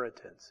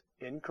inheritance,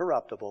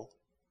 incorruptible,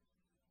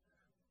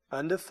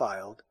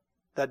 undefiled,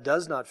 that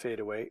does not fade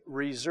away,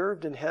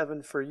 reserved in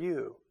heaven for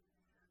you,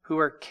 who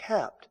are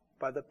kept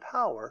by the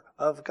power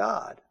of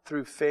God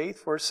through faith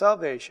for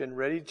salvation,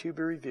 ready to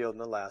be revealed in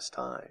the last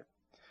time."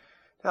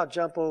 Now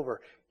jump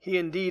over. "He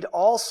indeed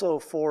also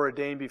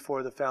foreordained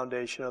before the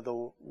foundation of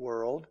the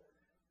world."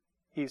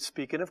 He's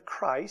speaking of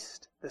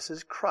Christ. This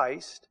is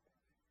Christ.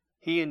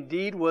 "He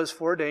indeed was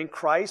foreordained."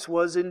 Christ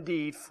was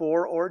indeed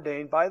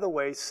foreordained. By the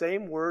way,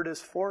 same word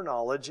as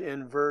foreknowledge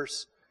in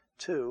verse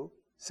 2.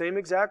 Same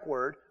exact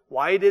word.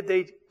 Why did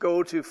they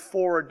go to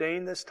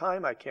foreordain this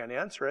time? I can't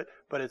answer it,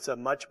 but it's a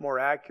much more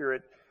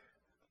accurate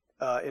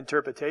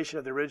interpretation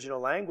of the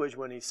original language.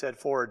 When he said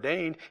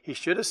foreordained, he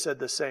should have said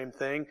the same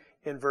thing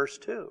in verse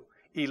 2.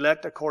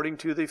 Elect according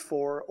to the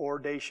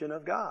foreordination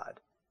of God.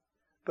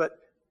 But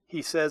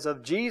he says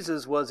of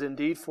Jesus was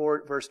indeed,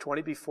 for verse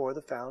 20, before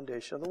the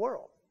foundation of the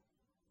world.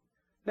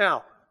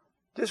 Now,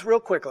 just real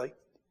quickly,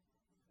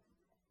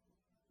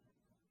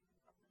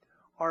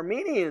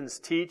 Arminians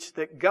teach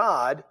that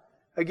God,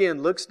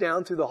 again, looks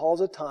down through the halls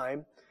of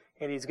time,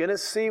 and He's going to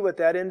see what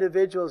that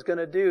individual is going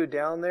to do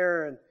down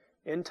there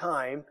in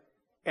time.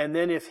 And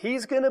then if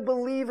he's going to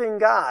believe in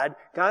God,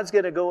 God's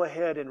going to go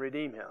ahead and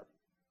redeem him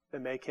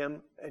and make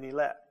him an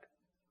elect.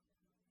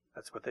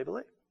 That's what they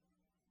believe.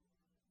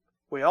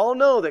 We all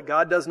know that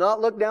God does not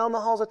look down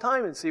the halls of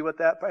time and see what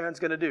that man's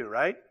going to do,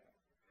 right?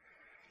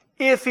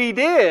 If He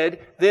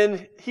did,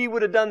 then He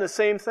would have done the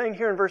same thing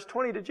here in verse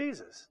 20 to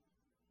Jesus.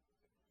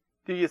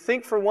 Do you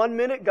think for 1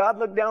 minute God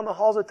looked down the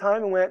halls of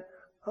time and went,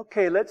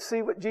 okay, let's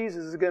see what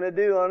Jesus is going to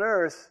do on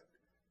earth.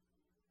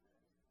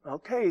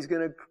 Okay, He's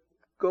going to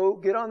go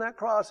get on that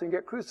cross and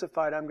get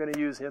crucified. I'm going to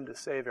use Him to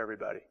save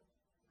everybody.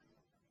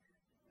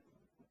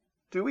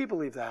 Do we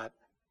believe that?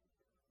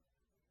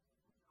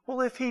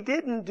 Well, if He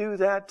didn't do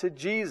that to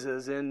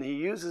Jesus and He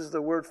uses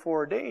the word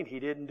foreordained, He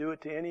didn't do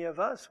it to any of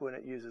us when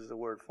it uses the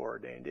word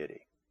foreordained, did He?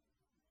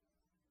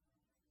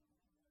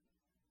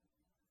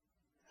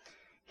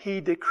 He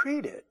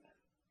decreed it.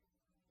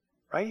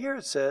 Right here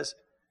it says,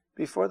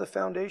 before the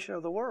foundation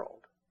of the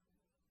world.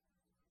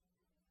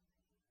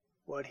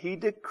 What He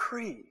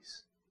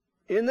decrees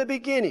in the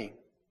beginning,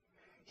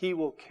 He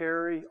will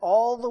carry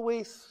all the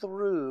way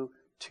through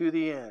to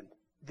the end.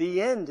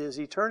 The end is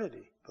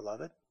eternity,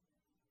 beloved.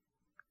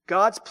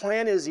 God's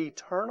plan is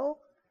eternal,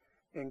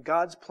 and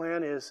God's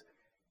plan is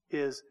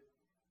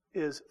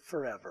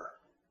forever.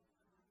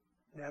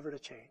 Never to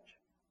change.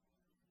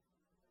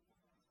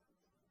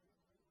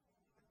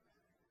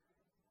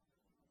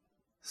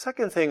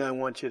 Second thing I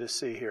want you to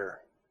see here.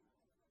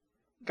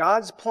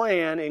 God's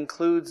plan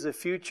includes the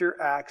future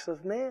acts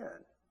of man.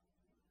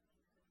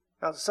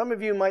 Now, some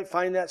of you might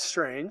find that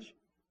strange.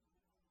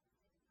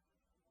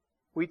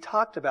 We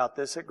talked about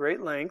this at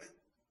great length.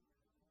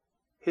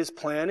 His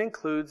plan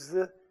includes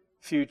the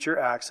future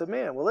acts of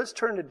man. Well, let's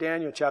turn to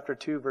Daniel chapter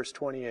 2, verse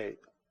 28.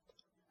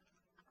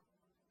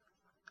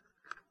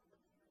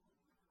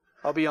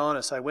 I'll be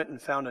honest, I went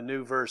and found a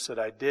new verse that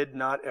I did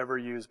not ever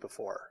use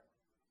before.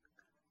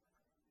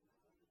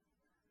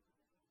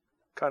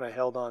 Kind of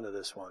held on to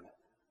this one.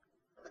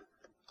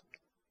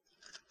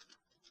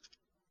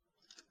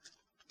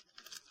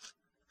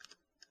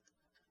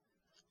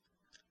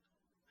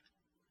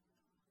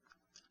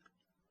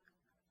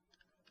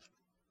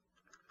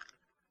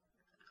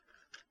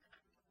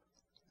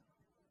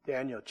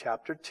 Daniel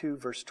chapter 2,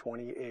 verse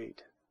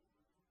 28.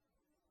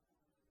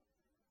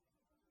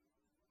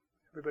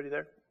 Everybody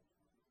there?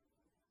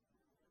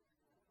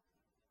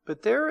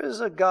 But there is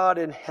a God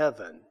in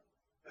heaven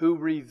who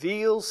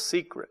reveals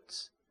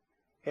secrets,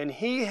 and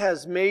He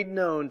has made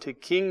known to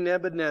King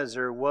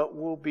Nebuchadnezzar what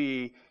will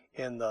be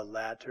in the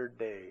latter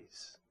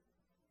days.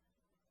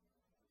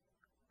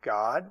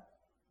 God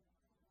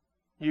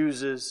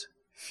uses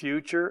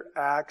future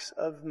acts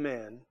of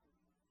men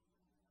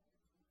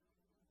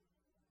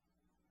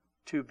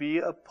to be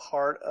a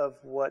part of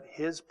what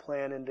His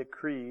plan and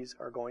decrees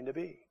are going to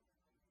be.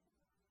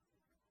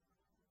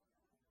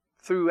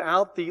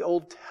 Throughout the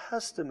Old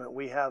Testament,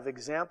 we have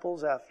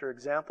examples after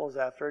examples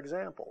after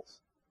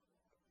examples.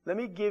 Let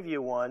me give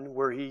you one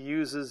where He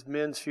uses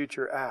men's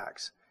future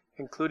acts,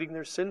 including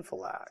their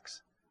sinful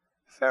acts.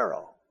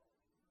 Pharaoh.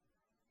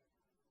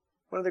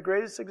 One of the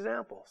greatest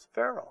examples,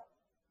 Pharaoh.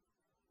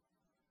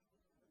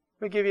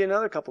 Let me give you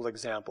another couple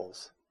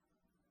examples.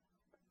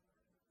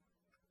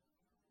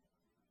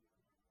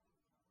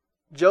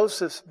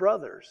 Joseph's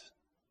brothers.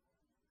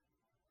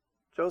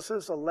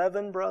 Joseph's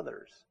 11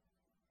 brothers.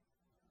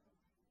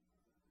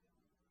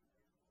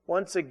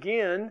 Once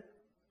again,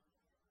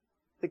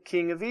 the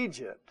king of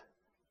Egypt.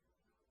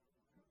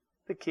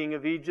 The king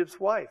of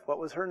Egypt's wife. What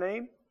was her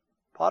name?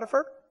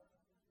 Potiphar?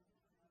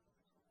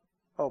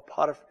 Oh,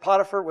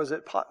 Potiphar, was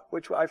it?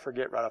 Which one? I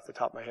forget right off the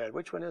top of my head.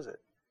 Which one is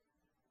it?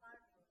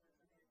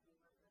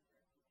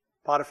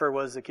 Potiphar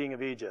was the king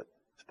of Egypt.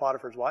 It's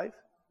Potiphar's wife?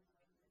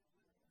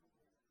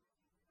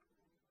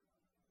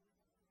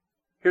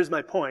 Here's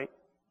my point.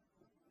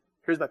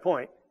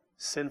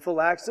 Sinful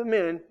acts of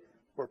men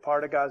were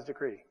part of God's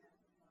decree.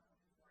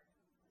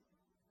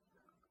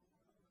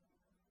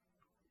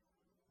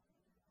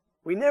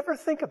 We never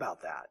think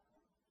about that.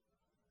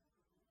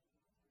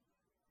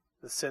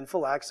 The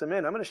sinful acts of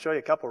men. I'm going to show you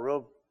a couple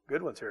real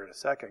good ones here in a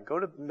second. Go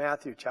to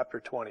Matthew chapter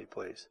 20,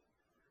 please.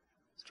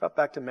 Let's drop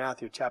back to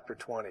Matthew chapter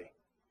 20,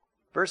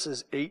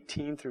 verses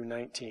 18 through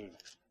 19.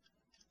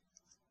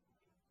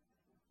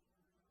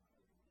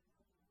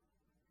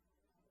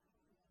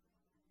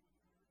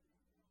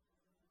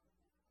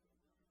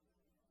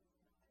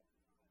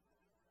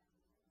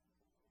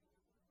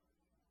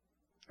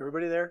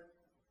 Everybody there?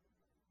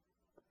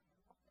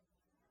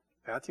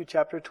 Matthew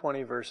chapter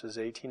 20, verses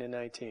 18 and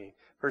 19.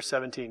 Verse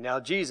 17.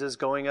 Now Jesus,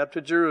 going up to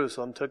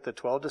Jerusalem, took the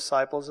 12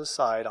 disciples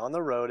aside on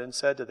the road and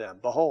said to them,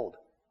 Behold,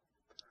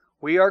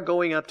 we are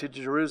going up to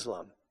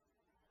Jerusalem,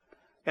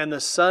 and the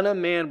Son of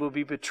Man will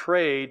be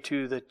betrayed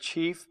to the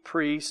chief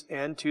priests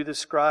and to the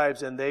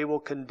scribes, and they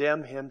will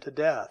condemn Him to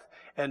death,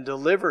 and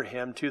deliver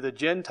Him to the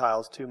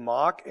Gentiles to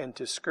mock and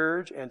to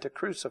scourge and to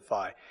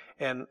crucify.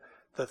 And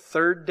the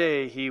third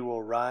day He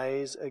will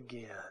rise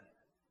again.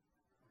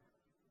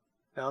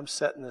 Now I'm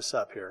setting this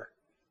up here.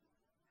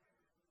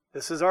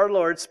 This is our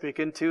Lord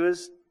speaking to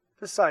His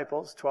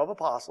disciples, 12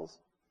 apostles,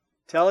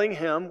 telling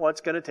Him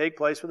what's going to take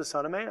place with the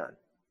Son of Man.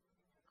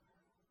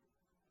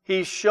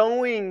 He's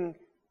showing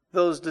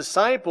those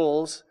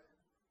disciples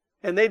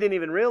And they didn't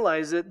even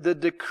realize it. The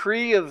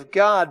decree of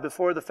God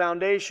before the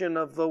foundation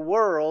of the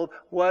world,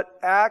 what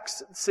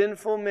acts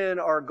sinful men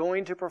are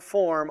going to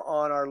perform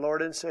on our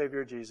Lord and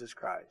Savior Jesus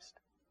Christ.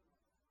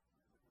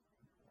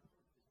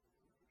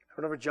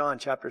 Turn over John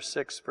chapter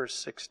 6, verse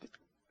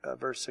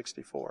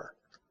 64.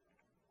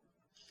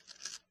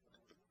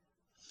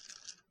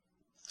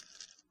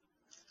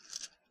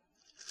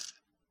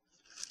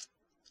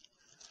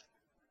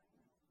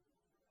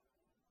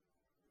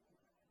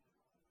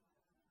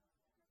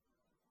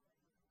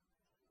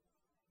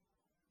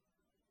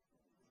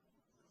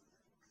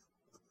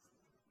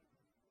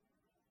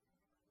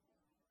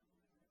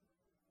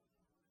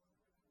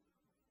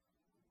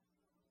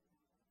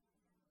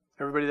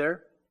 Everybody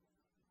there?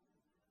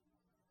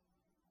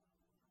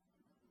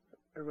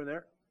 Everyone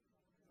there?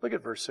 Look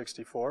at verse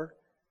 64.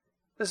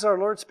 This is our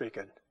Lord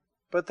speaking.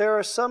 But there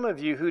are some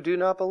of you who do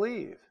not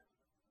believe.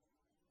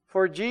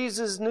 For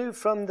Jesus knew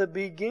from the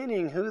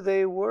beginning who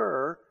they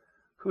were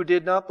who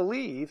did not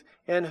believe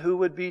and who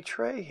would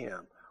betray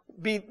him.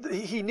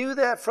 He knew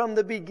that from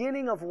the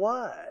beginning of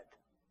what?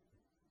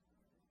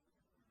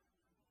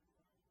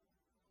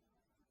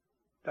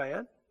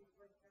 Diane?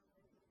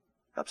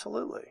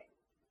 Absolutely.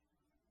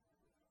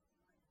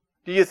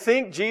 Do you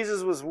think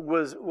Jesus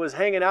was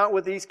hanging out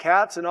with these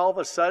cats and all of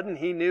a sudden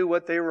he knew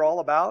what they were all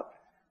about?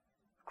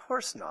 Of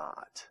course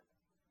not.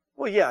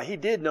 Well, yeah, he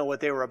did know what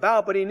they were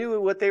about, but he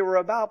knew what they were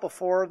about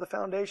before the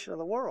foundation of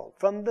the world.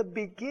 From the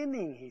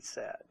beginning, he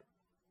said.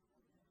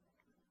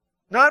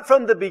 Not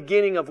from the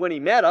beginning of when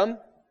he met them.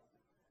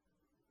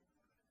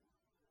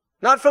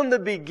 Not from the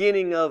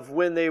beginning of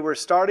when they were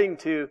starting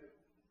to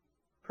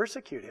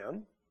persecute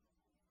him.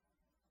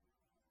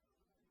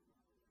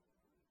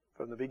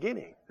 From the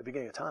beginning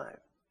of time.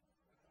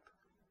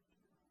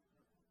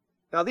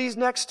 Now these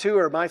next two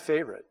are my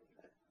favorite.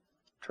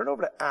 Turn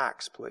over to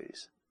Acts,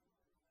 please.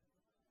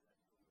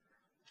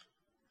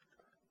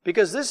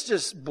 Because this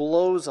just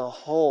blows a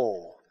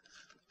hole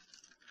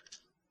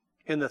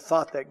in the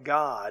thought that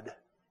God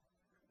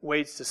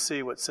waits to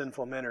see what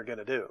sinful men are going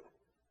to do.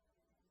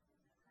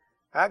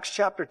 Acts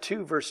chapter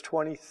 2, verse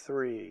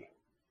 23.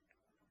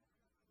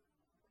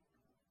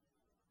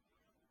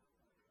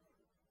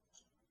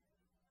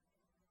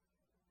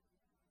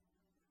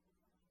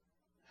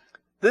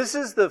 This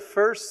is the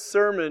first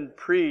sermon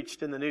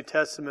preached in the New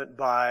Testament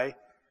by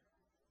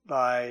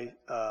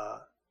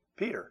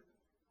Peter.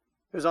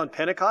 It was on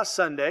Pentecost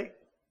Sunday.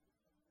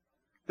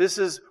 This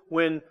is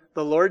when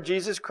the Lord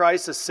Jesus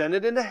Christ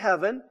ascended into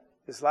heaven,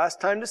 his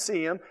last time to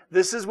see him.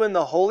 This is when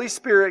the Holy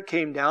Spirit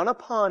came down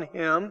upon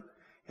him,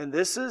 and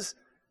this is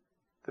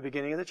the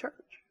beginning of the church.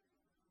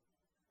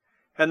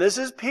 And this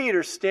is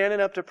Peter standing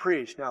up to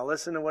preach. Now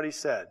listen to what he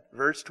said.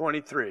 Verse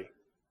 23.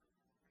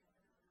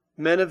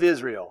 Men of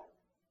Israel,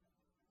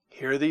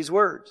 hear these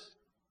words.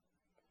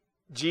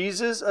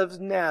 Jesus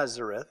of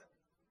Nazareth,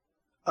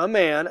 a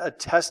man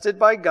attested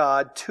by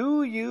God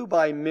to you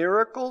by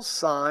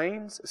miracles,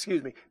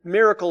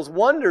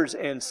 wonders,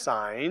 and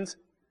signs,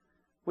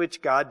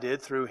 which God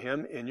did through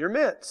him in your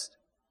midst.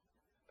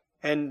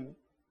 And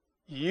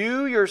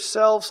you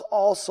yourselves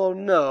also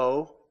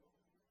know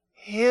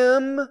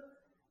him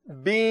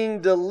being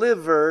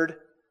delivered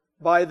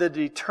by the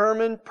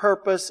determined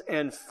purpose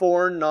and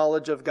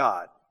foreknowledge of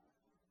God.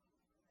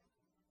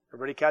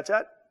 Everybody catch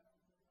that?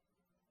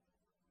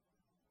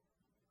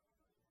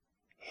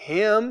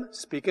 Him,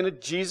 speaking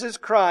of Jesus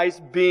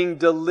Christ, being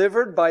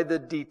delivered by the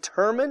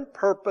determined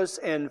purpose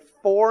and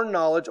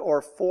foreknowledge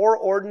or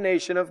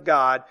foreordination of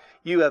God,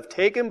 you have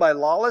taken by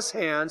lawless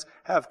hands,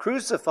 have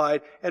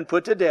crucified and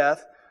put to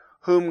death,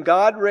 whom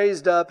God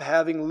raised up,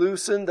 having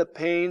loosened the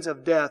pains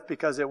of death,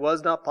 because it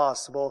was not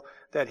possible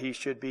that he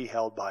should be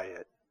held by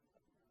it.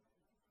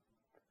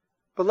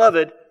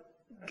 Beloved,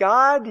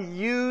 God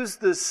used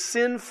the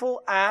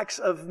sinful acts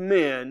of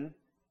men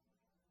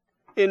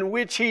in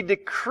which he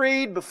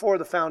decreed before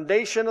the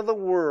foundation of the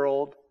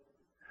world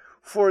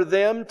for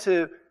them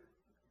to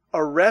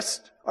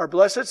arrest our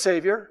blessed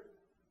Savior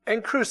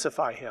and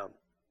crucify him.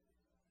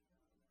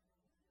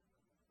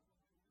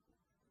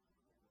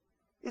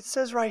 It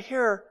says right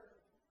here,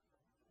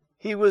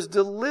 he was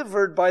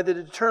delivered by the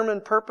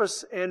determined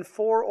purpose and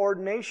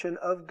foreordination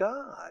of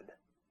God.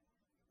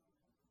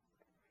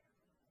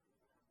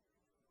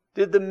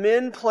 Did the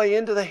men play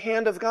into the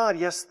hand of God?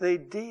 Yes, they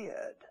did.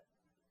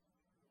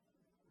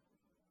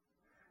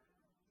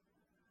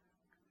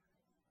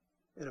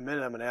 In a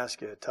minute, I'm going to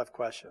ask you a tough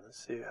question.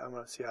 I'm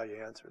going to see how you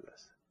answer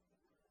this.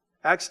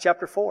 Acts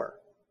chapter 4.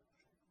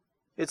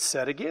 It's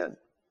said again.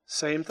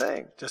 Same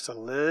thing, just a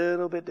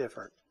little bit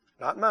different.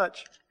 Not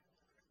much.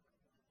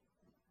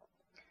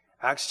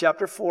 Acts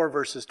chapter 4,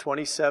 verses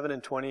 27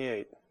 and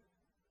 28.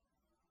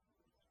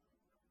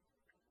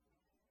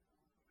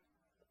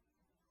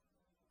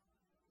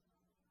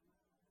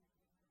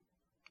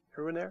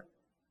 Everyone there?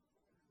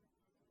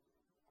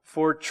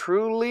 For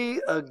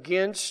truly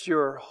against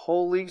your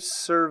holy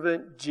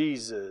servant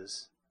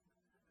Jesus,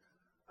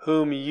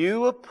 whom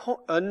you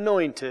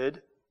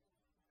anointed,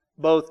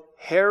 both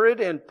Herod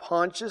and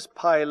Pontius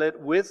Pilate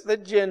with the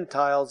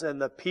Gentiles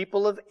and the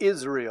people of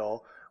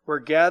Israel, were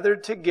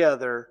gathered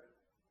together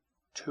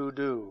to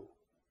do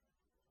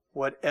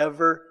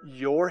whatever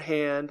your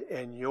hand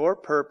and your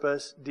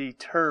purpose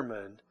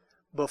determined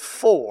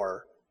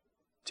before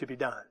to be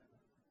done.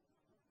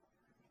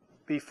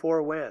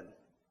 Before when?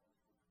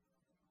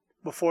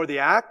 Before the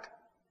act?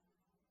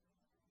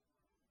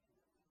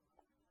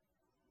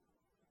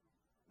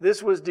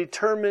 This was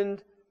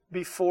determined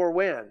before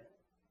when?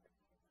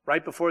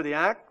 Right before the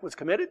act was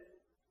committed?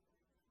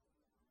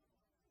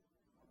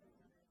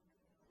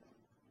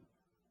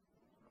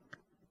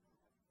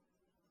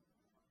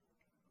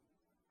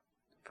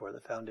 Before the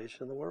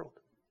foundation of the world.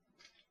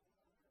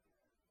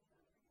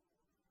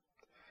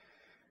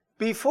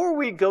 Before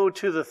we go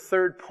to the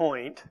third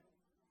point,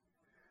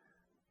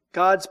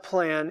 God's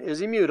plan is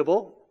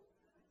immutable.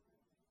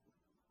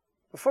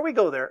 Before we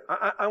go there,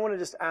 I want to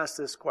just ask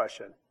this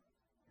question.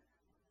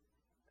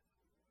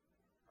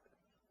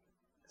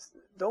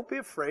 Don't be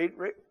afraid.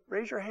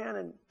 Raise your hand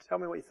and tell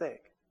me what you think.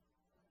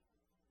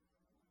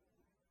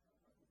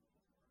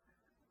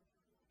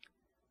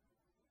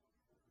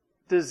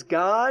 Does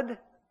God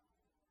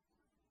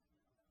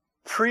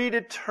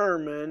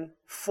predetermine,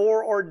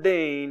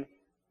 foreordain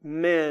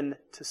men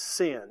to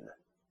sin?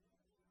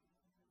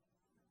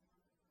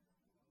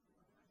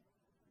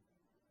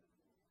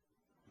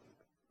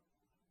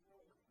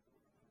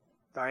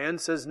 Diane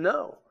says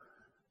no.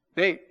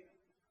 Nate?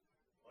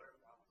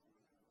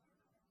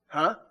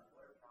 Huh?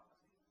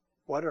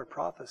 What are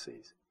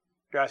prophecies?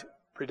 You're asking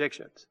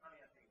predictions.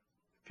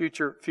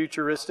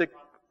 Futuristic.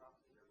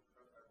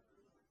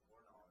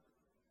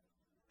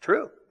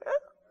 True. Yeah.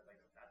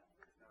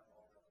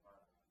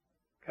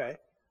 Okay.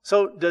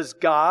 So does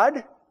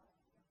God?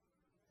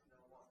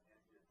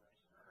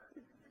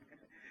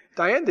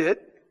 Diane did.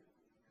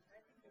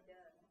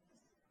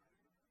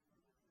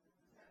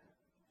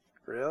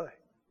 Really?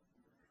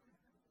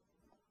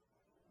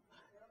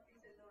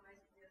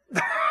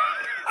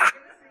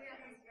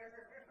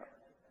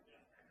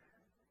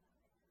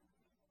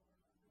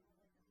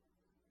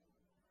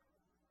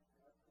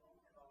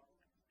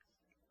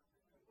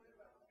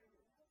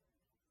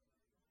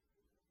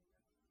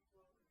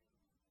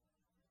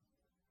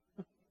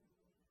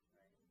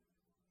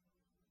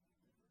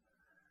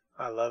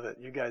 I love it.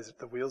 You guys,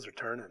 the wheels are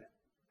turning.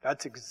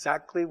 That's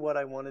exactly what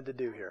I wanted to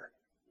do here.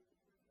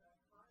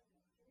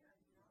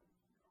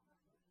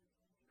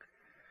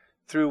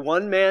 Through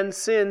one man's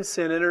sin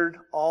entered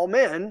all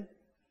men.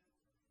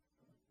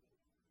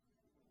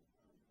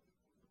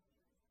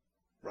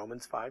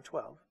 Romans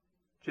 5:12.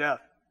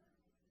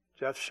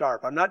 Jeff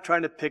Sharp. I'm not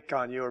trying to pick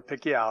on you or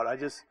pick you out.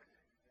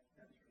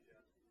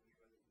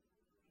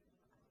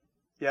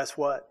 Yes,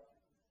 what?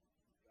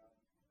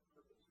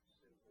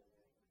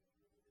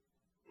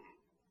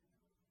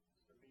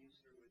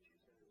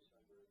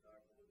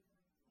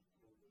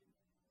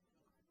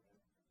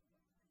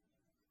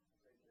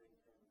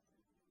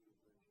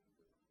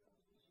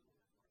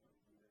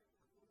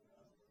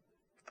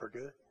 For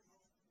good.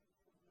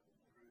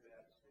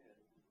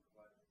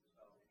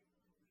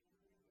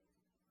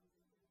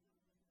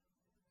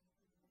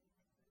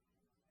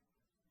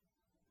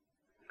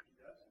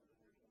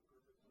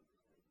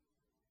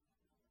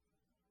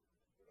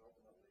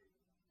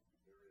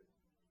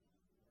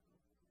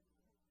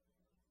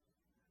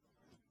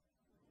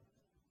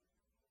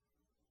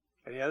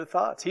 Any other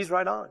thoughts? He's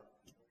right on.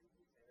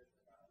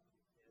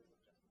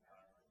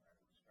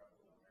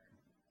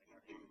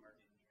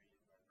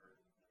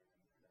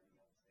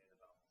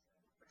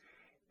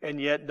 And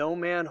yet no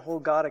man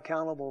hold God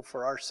accountable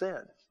for our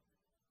sin.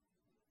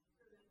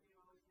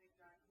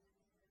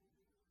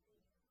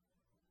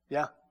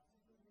 Yeah.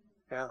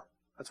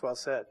 That's well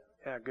said.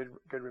 Yeah,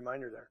 good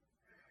reminder there.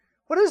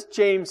 What does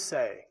James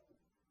say?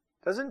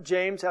 Doesn't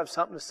James have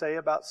something to say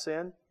about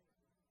sin?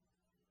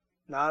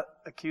 Not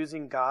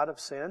accusing God of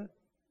sin?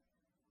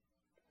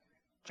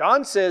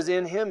 John says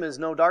in him is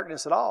no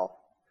darkness at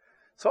all.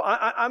 So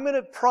I'm going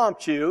to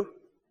prompt you,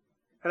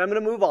 and I'm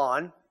going to move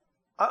on.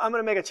 I'm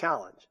going to make a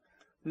challenge.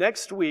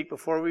 Next week,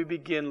 before we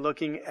begin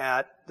looking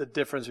at the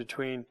difference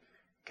between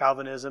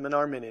Calvinism and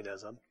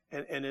Arminianism,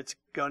 and it's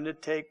going to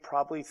take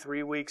probably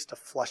 3 weeks to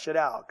flush it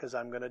out because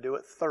I'm going to do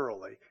it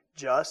thoroughly.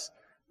 Just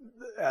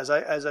as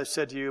I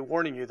said to you,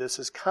 warning you, this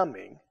is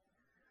coming.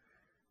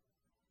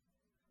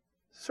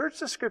 Search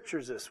the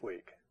scriptures this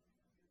week.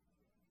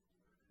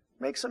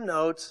 Make some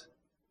notes.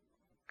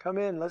 Come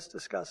in, let's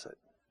discuss it.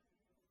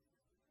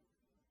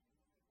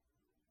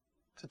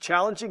 It's a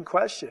challenging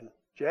question.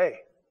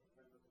 Jay.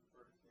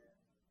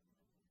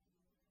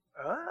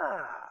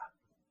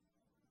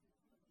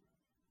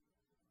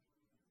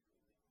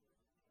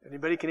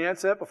 Anybody can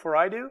answer that before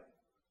I do?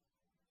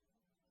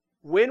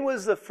 When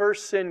was the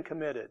first sin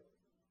committed?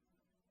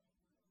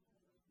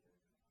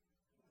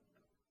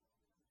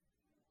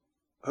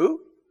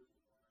 Who?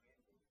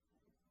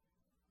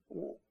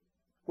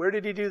 Where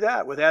did he do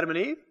that? With Adam and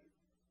Eve?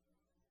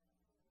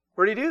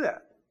 Where did he do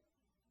that?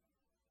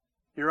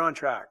 You're on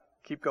track.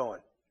 Keep going.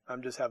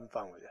 I'm just having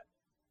fun with you.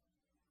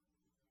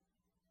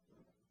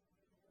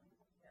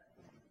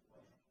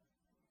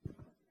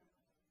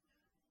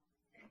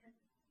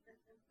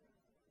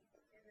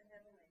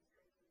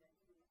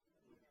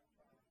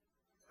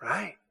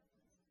 Right?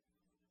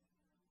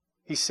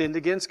 He sinned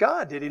against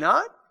God, did he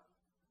not?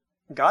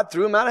 God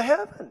threw him out of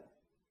heaven.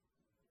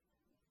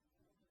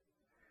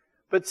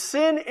 But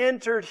sin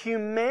entered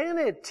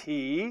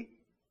humanity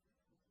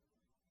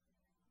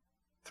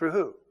through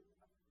who?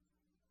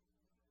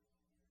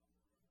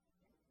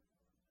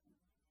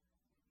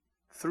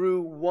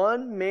 Through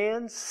one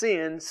man's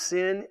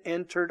sin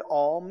entered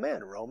all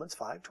men. Romans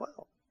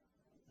 5:12.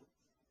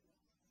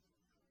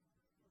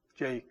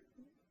 Jay,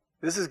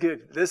 this is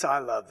good. I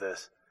love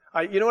this.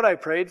 You know what I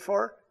prayed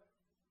for?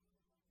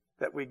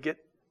 That we get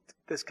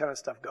this kind of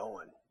stuff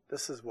going.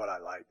 This is what I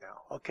like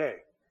now.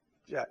 Okay,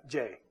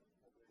 Jay.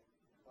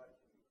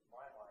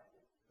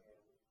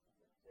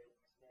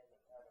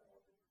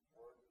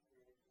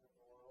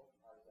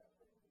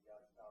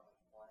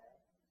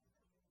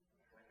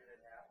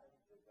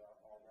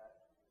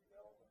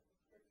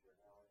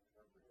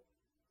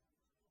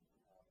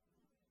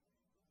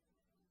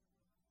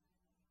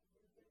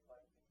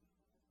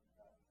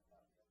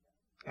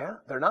 Yeah,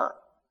 they're not.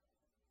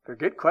 They're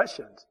good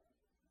questions.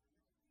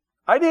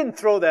 I didn't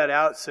throw that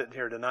out sitting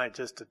here tonight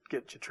just to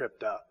get you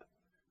tripped up.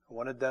 I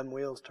wanted them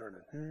wheels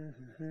turning.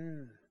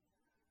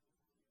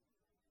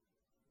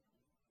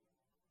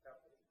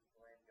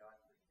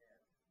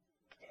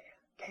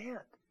 Can't.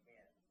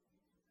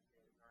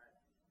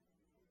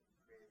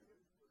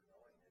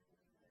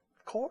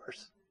 Of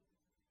course.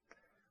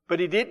 But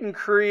he didn't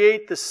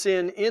create the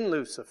sin in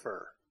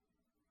Lucifer.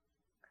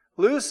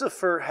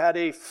 Lucifer had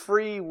a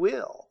free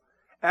will.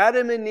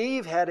 Adam and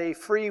Eve had a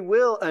free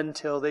will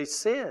until they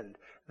sinned.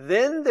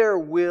 Then their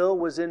will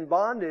was in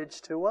bondage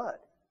to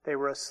what? They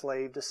were a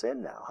slave to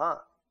sin now, huh?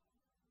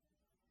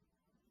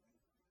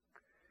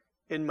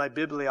 In my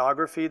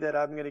bibliography that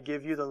I'm going to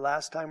give you the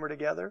last time we're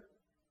together,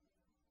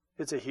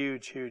 it's a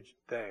huge, huge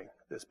thing,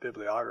 this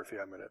bibliography.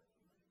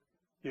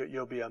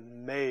 You'll be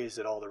amazed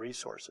at all the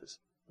resources.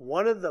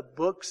 One of the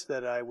books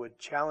that I would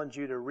challenge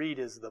you to read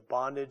is The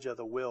Bondage of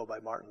the Will by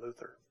Martin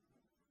Luther.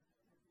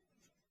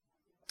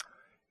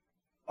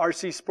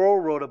 R.C. Sproul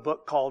wrote a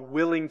book called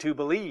Willing to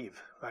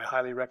Believe. I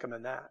highly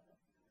recommend that.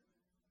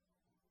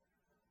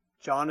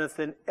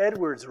 Jonathan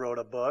Edwards wrote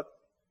a book,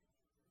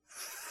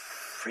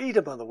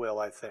 Freedom of the Will,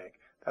 I think.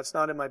 That's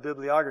not in my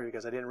bibliography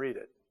because I didn't read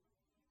it.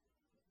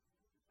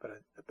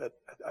 But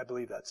I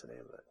believe that's the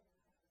name of it.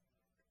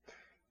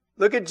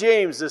 Look at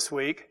James this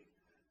week.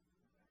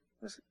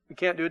 We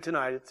can't do it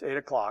tonight. It's 8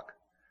 o'clock.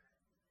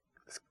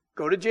 Let's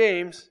go to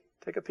James.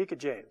 Take a peek at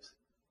James.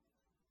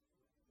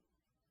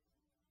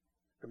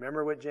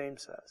 Remember what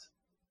James says.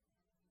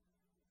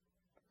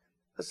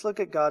 Let's look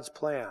at God's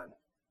plan,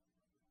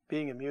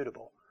 being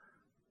immutable.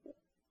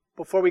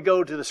 Before we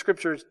go to the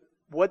scriptures,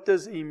 what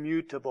does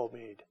immutable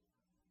mean?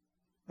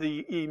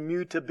 The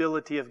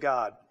immutability of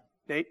God.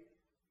 Nate?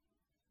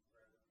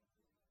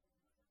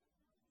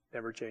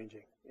 Never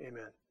changing.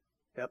 Amen.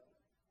 Yep.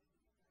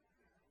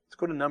 Let's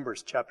go to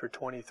Numbers chapter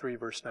 23,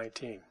 verse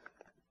 19.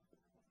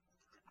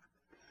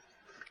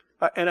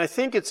 And I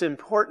think it's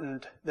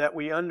important that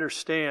we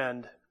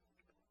understand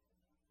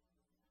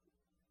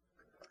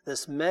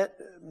this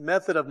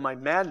method of my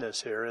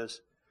madness here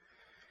is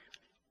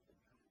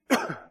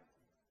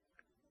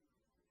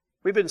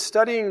we've been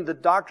studying the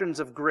doctrines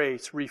of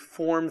grace,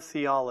 Reformed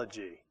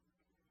theology.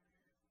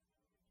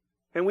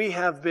 And we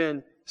have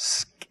been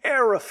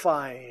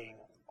scarifying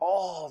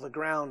all the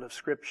ground of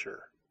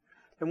Scripture.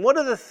 And one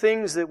of the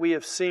things that we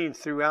have seen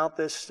throughout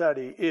this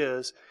study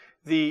is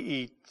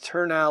the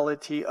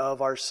eternality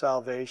of our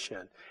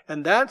salvation.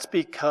 And that's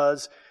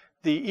because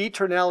the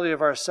eternality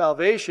of our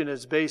salvation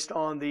is based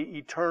on the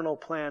eternal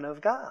plan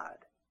of God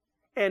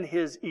and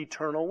His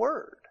eternal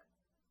Word.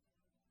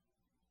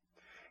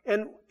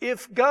 And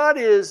if God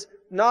is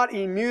not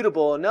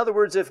immutable, in other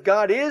words, if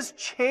God is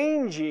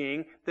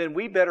changing, then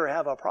we better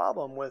have a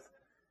problem with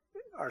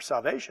our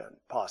salvation,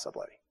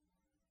 possibly.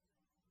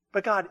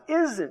 But God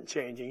isn't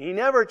changing. He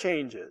never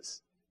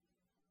changes.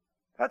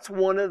 That's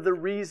one of the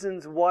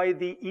reasons why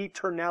the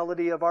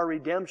eternality of our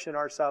redemption,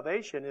 our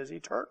salvation, is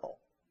eternal.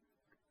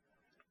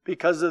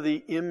 Because of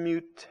the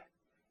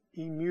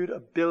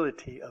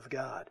immutability of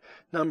God.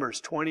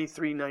 Numbers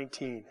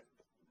 23:19.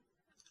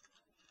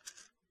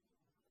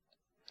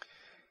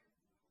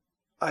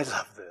 I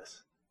love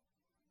this.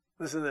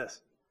 Listen to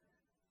this.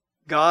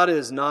 God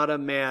is not a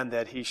man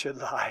that He should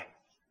lie.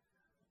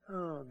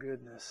 Oh,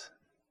 goodness.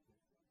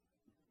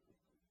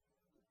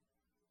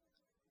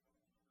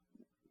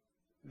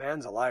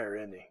 Man's a liar,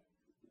 isn't he?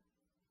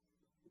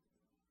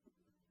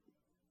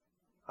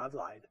 I've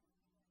lied.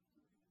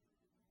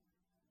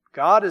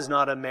 God is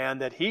not a man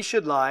that He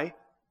should lie,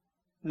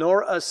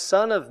 nor a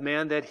son of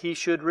man that He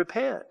should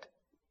repent.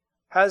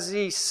 Has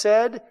He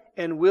said,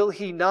 and will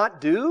He not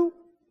do?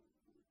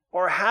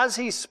 Or has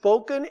He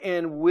spoken,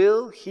 and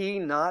will He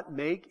not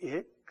make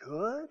it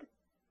good?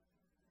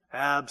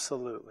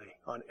 Absolutely.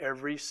 On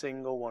every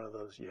single one of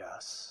those,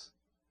 yes.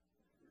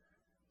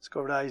 Let's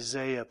go over to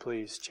Isaiah,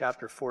 please,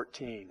 chapter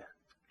 14.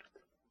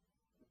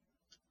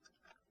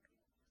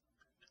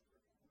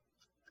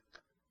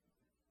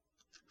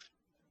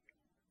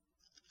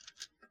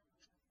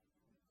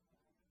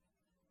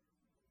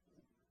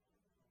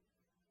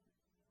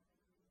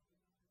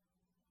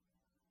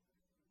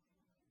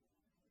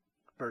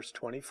 verse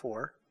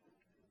 24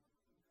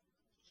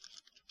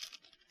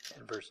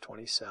 and verse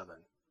 27.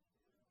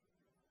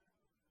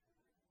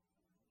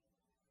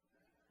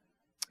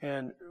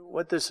 And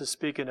what this is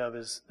speaking of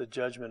is the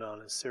judgment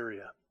on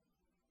Assyria.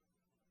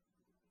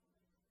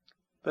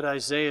 But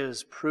Isaiah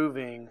is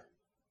proving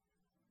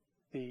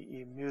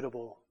the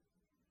immutable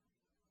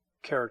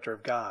character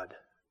of God.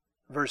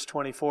 Verse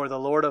 24, the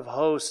Lord of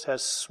hosts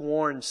has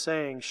sworn,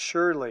 saying,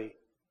 surely,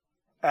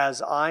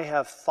 as I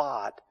have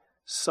thought,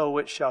 so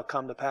it shall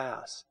come to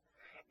pass.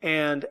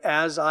 And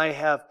as I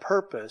have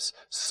purpose,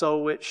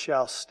 so it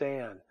shall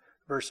stand.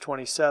 Verse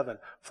 27,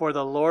 for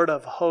the Lord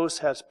of hosts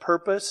has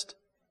purposed,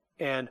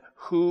 and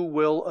who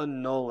will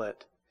annul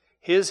it?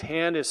 His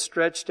hand is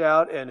stretched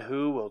out, and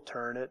who will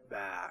turn it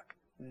back?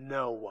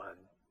 No one.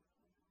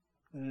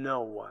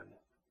 No one.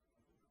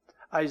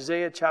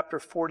 Isaiah chapter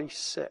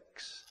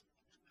 46.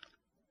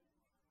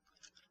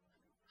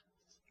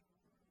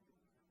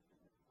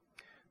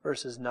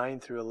 Verses 9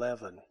 through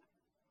 11.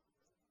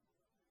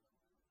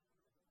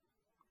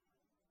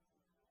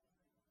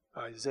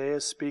 Isaiah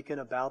is speaking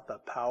about the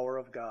power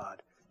of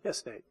God.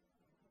 Yes, Nate.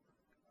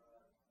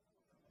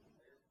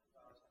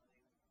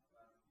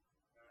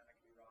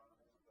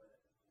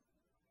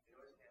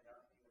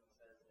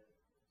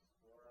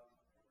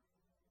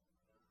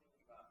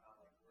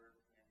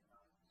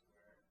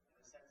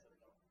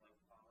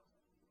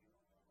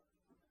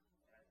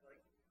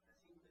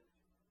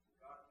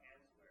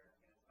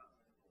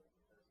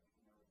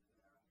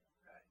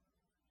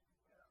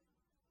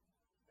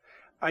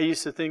 I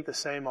used to think the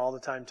same all the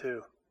time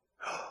too.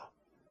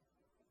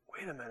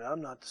 Wait a minute,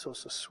 I'm not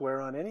supposed to swear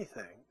on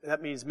anything.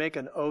 That means make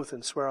an oath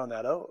and swear on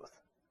that oath.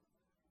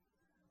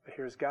 But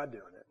here's God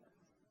doing it.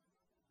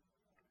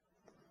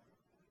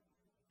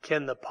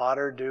 Can the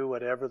potter do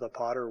whatever the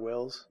potter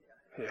wills?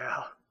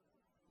 Yeah.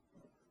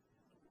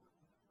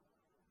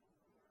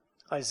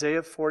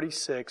 Isaiah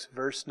 46,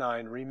 verse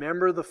 9,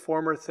 remember the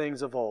former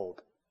things of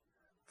old.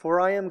 For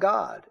I am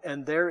God,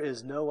 and there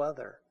is no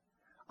other.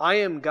 I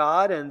am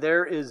God, and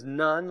there is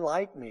none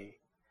like me,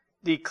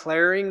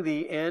 declaring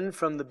the end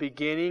from the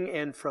beginning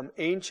and from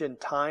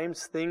ancient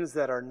times things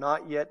that are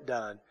not yet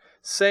done,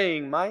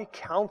 saying, my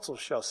counsel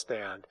shall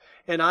stand,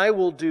 and I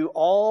will do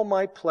all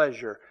my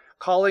pleasure,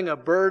 calling a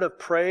bird of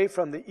prey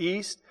from the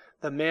east,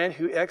 the man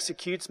who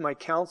executes my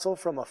counsel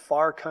from a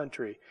far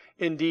country.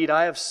 Indeed,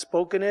 I have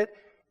spoken it,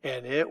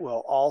 and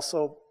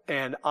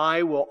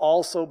I will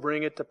also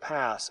bring it to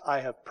pass.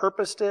 I have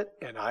purposed it,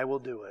 and I will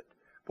do it.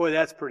 Boy,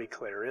 that's pretty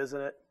clear, isn't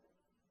it?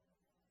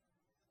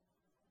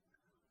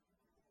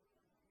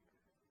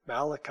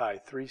 Malachi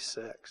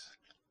 3:6.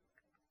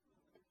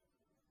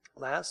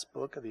 Last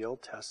book of the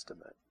Old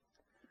Testament.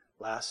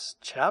 Last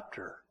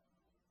chapter.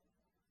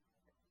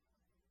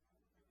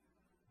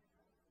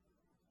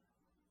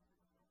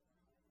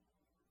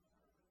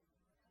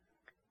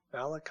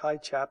 Malachi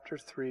chapter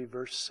 3,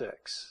 verse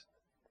 6.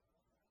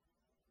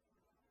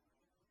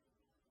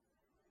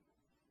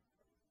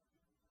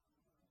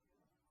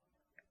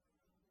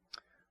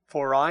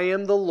 For I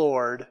am the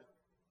Lord,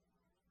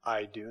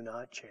 I do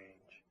not change.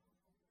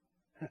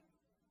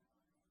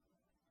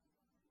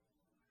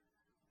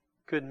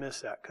 Couldn't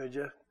miss that, could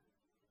you?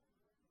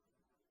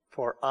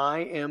 For I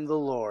am the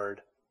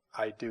Lord,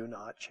 I do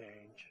not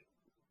change.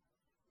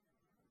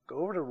 Go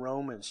over to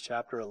Romans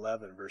chapter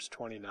 11, verse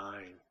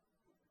 29.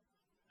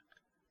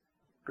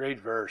 Great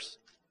verse.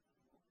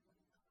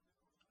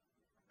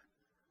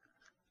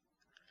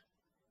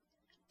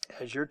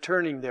 As you're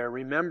turning there,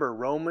 remember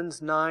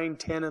Romans 9,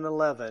 10, and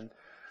 11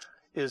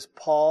 is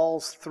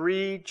Paul's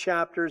 3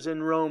 chapters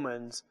in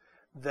Romans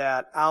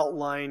that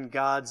outline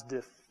God's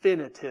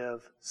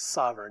definitive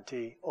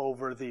sovereignty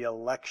over the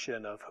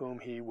election of whom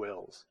He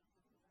wills.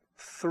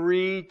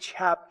 3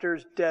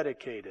 chapters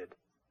dedicated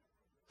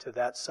to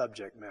that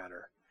subject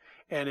matter.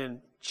 And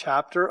in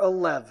chapter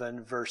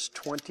 11, verse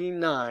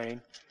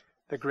 29,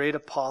 the great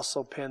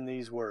apostle penned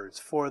these words,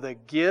 for the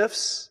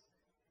gifts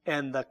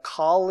and the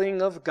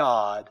calling of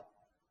God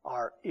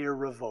are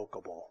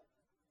irrevocable.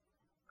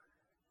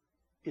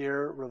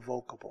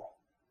 Irrevocable.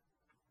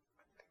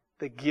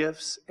 The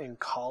gifts and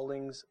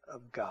callings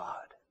of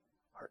God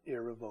are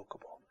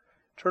irrevocable.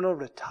 Turn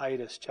over to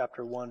Titus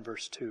chapter 1,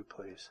 verse 2,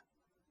 please.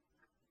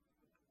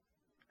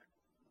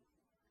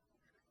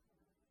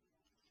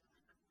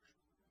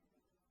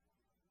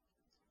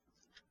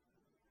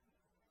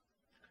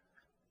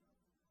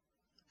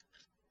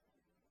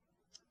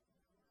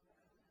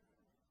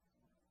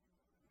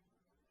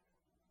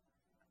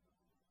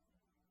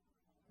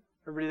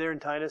 Everybody there in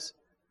Titus?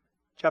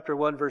 Chapter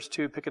 1, verse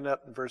 2, picking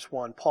up in verse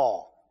 1.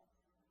 Paul,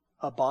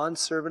 a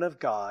bondservant of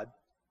God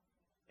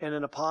and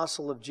an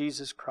apostle of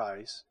Jesus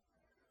Christ,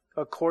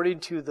 according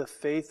to the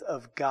faith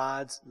of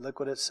God's, look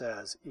what it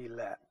says,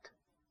 elect,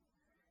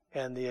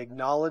 and the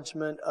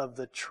acknowledgement of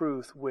the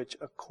truth which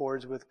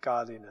accords with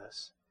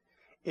godliness,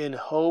 in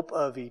hope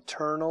of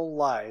eternal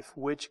life,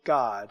 which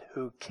God,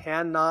 who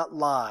cannot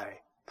lie,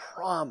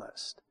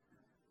 promised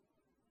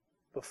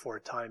before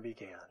time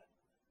began.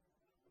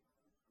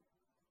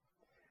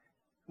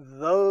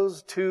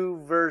 Those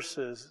 2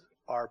 verses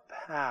are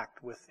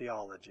packed with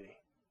theology.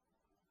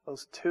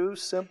 Those two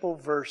simple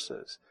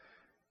verses.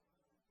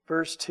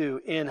 Verse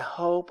 2, in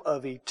hope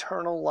of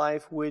eternal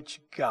life which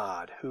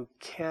God, who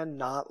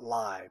cannot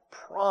lie,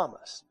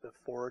 promised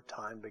before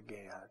time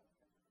began.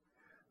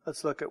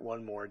 Let's look at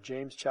one more.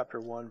 James chapter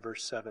 1,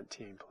 verse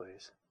 17,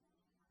 please.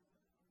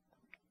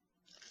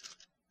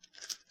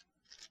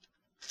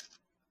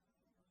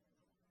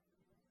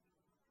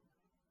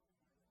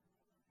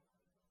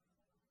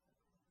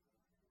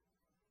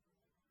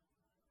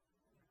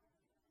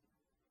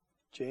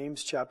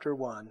 James chapter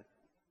 1,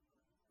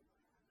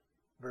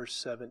 verse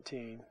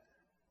 17.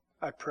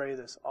 I pray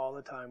this all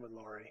the time with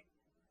Lori.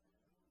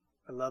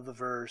 I love the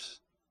verse.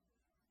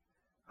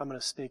 I'm going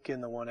to sneak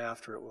in the one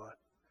after it one.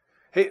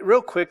 Hey,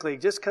 real quickly,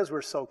 just because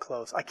we're so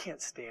close, I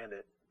can't stand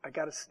it. I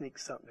got to sneak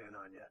something in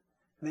on you.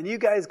 And then you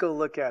guys go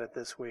look at it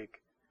this week.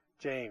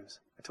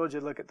 James. I told you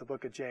to look at the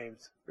book of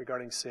James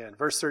regarding sin.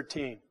 Verse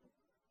 13.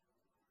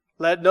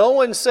 Let no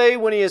one say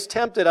when he is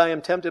tempted, I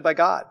am tempted by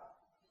God.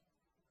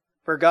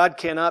 For God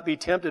cannot be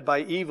tempted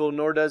by evil,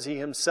 nor does he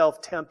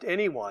himself tempt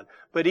anyone.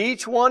 But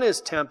each one is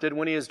tempted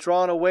when he is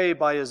drawn away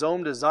by his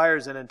own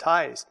desires and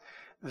enticed.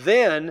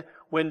 Then,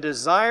 when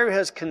desire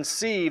has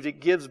conceived,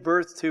 it gives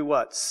birth to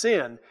what?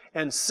 Sin.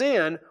 And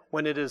sin,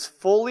 when it is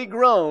fully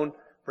grown,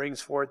 brings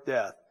forth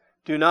death.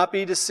 Do not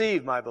be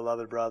deceived, my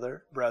beloved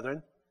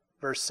brethren.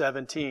 Verse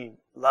 17.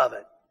 Love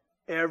it.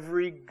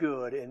 Every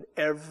good and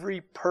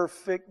every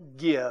perfect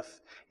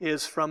gift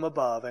is from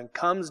above and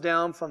comes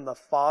down from the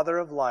Father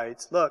of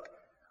lights. Look,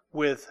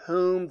 with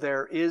whom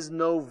there is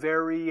no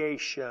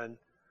variation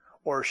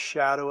or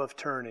shadow of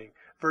turning.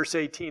 Verse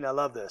 18, I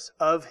love this.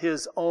 Of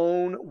his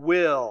own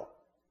will,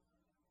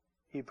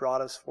 he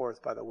brought us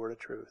forth by the word of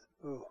truth.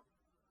 Ooh,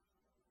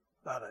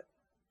 love it.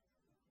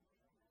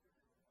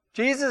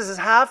 Jesus'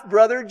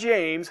 half-brother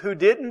James, who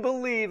didn't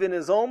believe in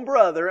his own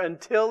brother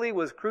until he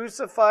was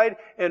crucified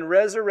and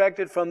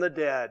resurrected from the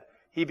dead,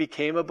 he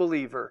became a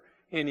believer,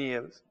 and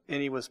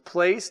he was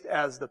placed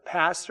as the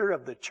pastor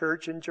of the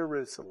church in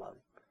Jerusalem.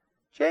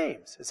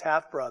 James, his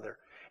half-brother.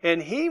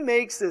 And he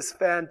makes this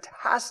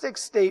fantastic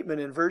statement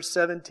in verse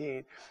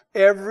 17.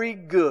 Every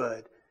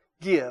good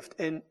gift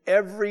and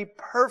every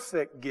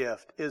perfect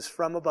gift is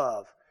from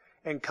above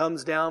and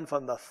comes down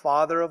from the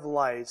Father of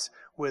lights,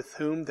 with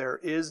whom there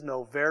is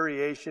no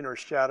variation or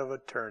shadow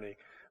of turning.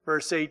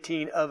 Verse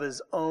 18, of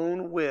his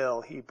own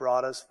will he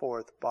brought us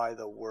forth by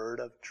the word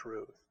of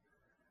truth.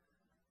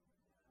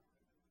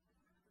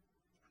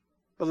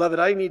 Beloved,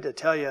 I need to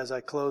tell you as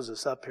I close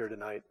this up here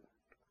tonight,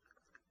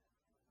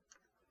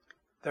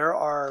 there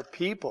are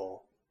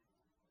people,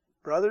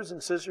 brothers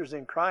and sisters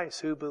in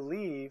Christ, who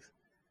believe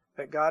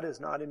that God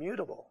is not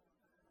immutable,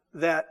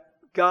 that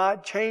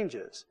God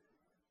changes.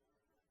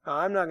 Now,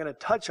 I'm not going to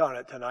touch on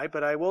it tonight,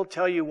 but I will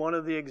tell you one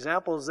of the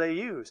examples they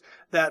use.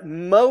 That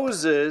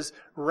Moses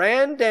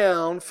ran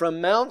down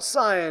from Mount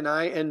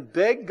Sinai and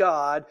begged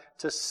God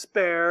to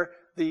spare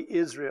the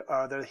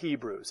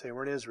Hebrews. They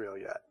weren't Israel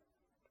yet.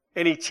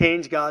 And he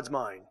changed God's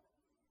mind.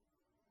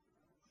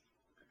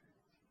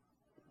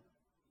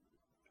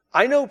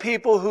 I know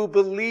people who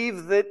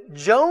believe that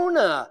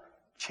Jonah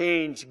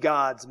changed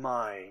God's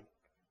mind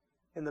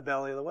in the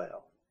belly of the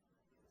whale.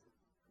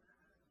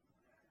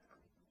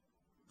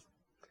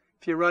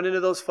 If you run into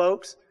those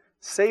folks,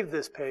 save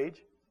this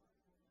page.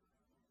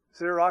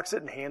 Xerox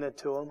it and hand it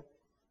to them.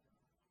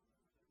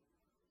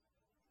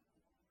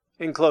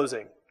 In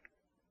closing,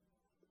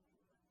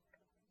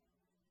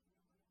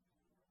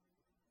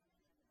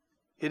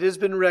 it has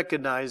been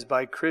recognized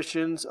by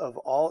Christians of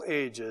all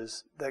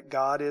ages that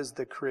God is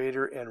the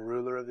creator and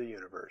ruler of the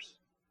universe.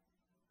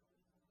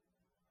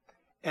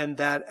 And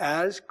that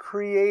as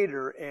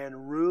creator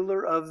and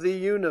ruler of the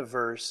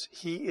universe,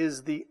 he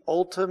is the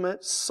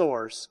ultimate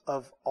source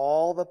of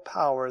all the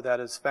power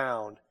that is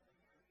found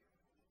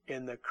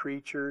in the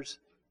creatures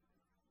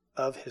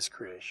of his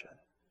creation.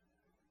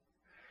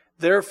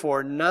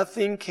 Therefore,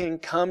 nothing can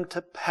come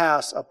to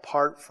pass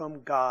apart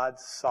from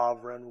God's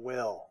sovereign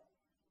will.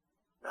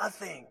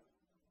 Nothing.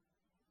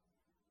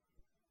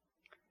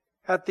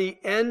 At the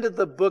end of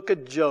the book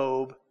of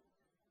Job,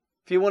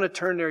 if you want to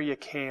turn there, you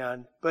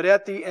can. But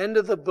at the end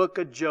of the book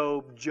of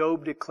Job,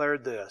 Job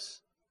declared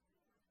this.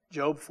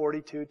 Job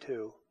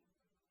 42:2.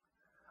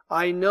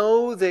 I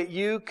know that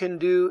you can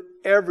do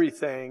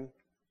everything,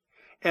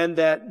 and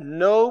that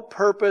no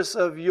purpose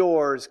of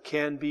yours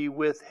can be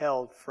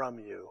withheld from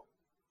you.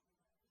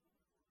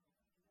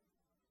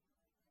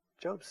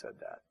 Job said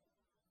that.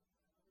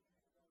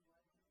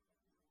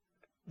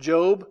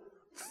 Job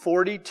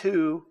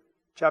 42,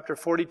 chapter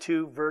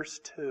 42, verse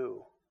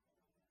 2.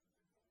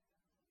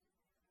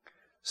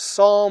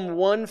 Psalm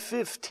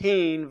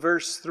 115,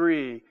 verse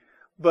 3.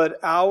 But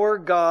our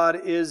God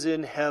is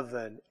in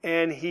heaven,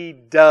 and he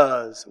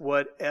does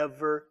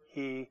whatever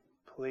he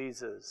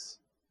pleases.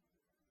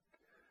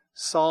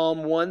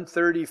 Psalm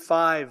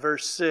 135,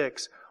 verse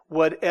 6.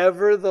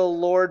 Whatever the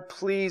Lord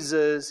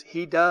pleases,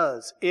 he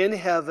does, in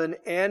heaven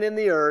and in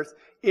the earth,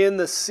 in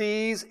the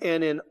seas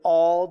and in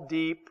all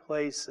deep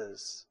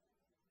places.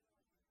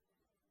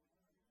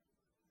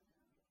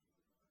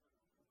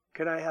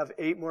 Can I have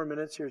 8 more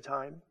minutes of your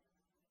time?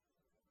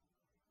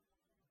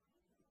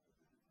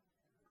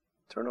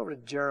 Turn over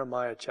to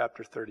Jeremiah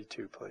chapter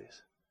 32,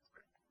 please.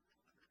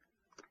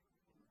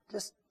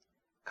 Just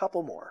a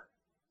couple more.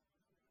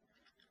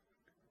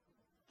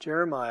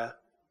 Jeremiah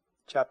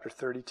chapter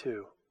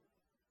 32.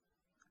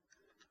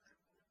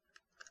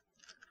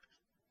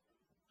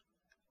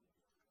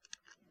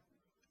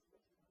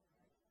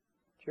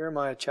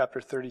 Jeremiah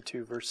chapter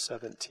 32, verse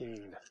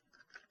 17.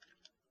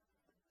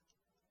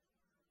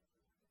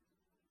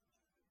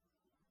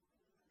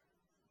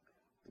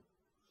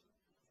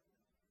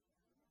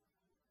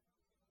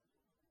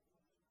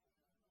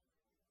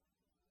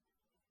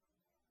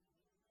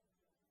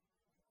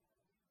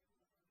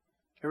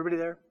 Everybody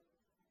there?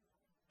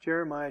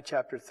 Jeremiah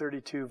chapter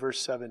 32, verse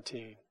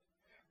 17.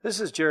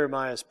 This is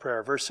Jeremiah's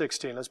prayer. Verse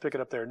 16, let's pick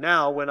it up there.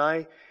 Now, when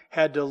I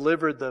had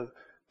delivered the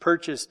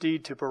purchase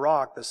deed to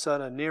Baruch, the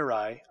son of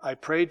Neri, I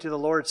prayed to the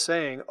Lord,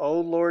 saying, O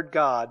Lord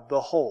God,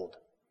 behold,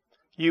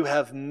 you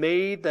have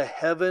made the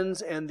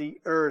heavens and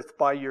the earth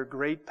by your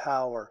great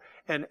power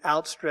and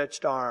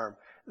outstretched arm.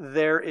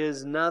 There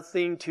is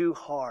nothing too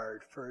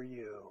hard for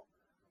you.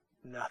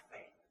 Nothing.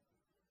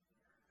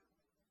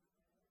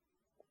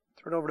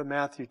 Turn over to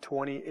Matthew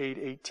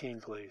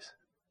 28:18, please.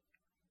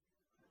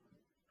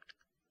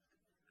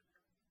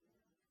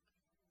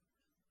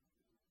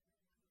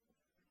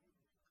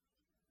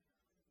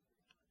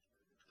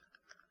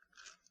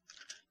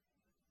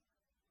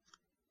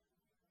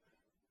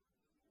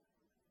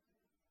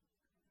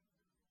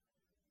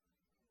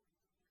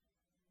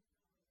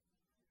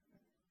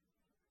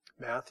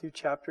 Matthew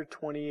chapter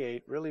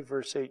 28, really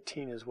verse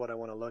 18 is what I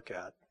want to look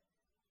at.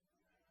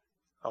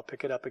 I'll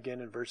pick it up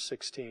again in verse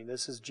 16.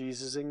 This is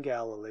Jesus in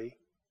Galilee.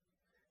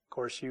 Of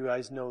course, you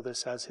guys know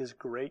this as His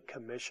Great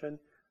Commission.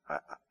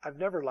 I've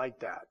never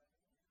liked that.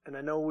 And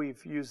I know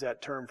we've used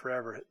that term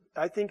forever.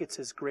 I think it's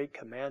His Great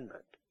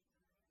Commandment.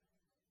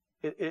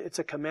 It's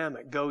a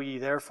commandment. Go ye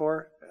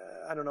therefore.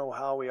 I don't know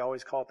how we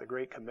always call it the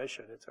Great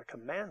Commission. It's a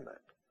commandment.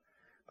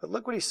 But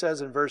look what He says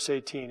in verse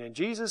 18. And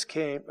Jesus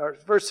came, or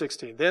verse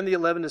 16. Then the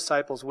 11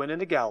 disciples went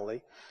into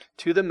Galilee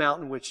to the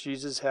mountain which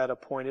Jesus had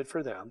appointed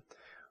for them.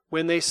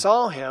 When they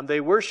saw Him,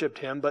 they worshipped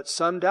Him, but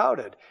some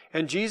doubted.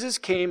 And Jesus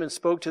came and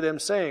spoke to them,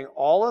 saying,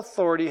 All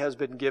authority has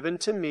been given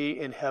to me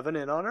in heaven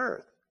and on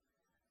earth.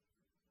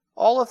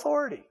 All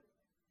authority.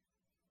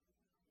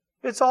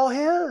 It's all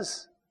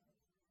His.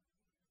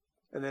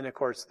 And then, of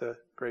course, the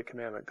great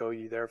commandment, go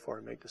ye therefore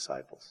and make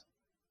disciples.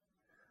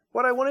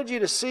 What I wanted you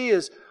to see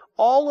is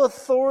all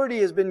authority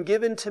has been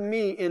given to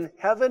me in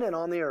heaven and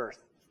on the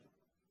earth.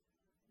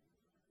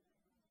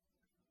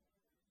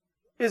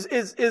 Is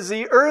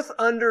the earth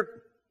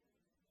under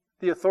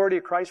the authority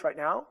of Christ right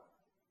now?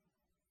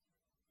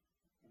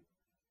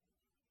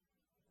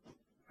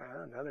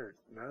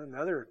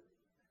 Another.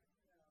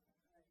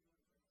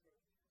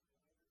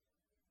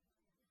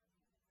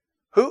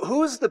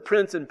 Who is the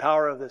prince and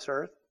power of this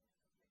earth?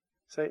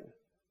 Satan.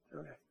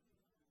 Okay.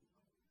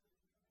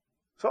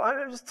 So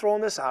I'm just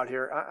throwing this out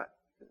here.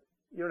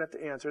 You don't have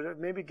to answer it.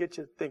 Maybe get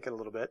you thinking a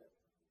little bit.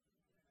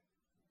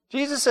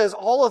 Jesus says,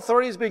 all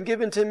authority has been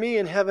given to me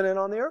in heaven and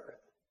on the earth.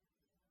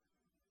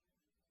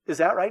 Is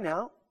that right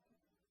now?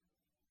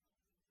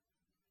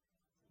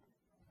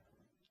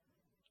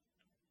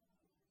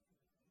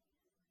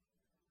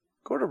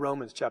 Go to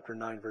Romans chapter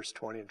 9, verse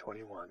 20 and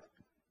 21.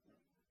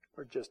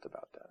 We're just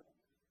about done.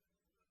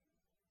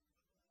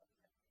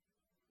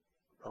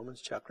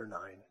 Romans chapter 9.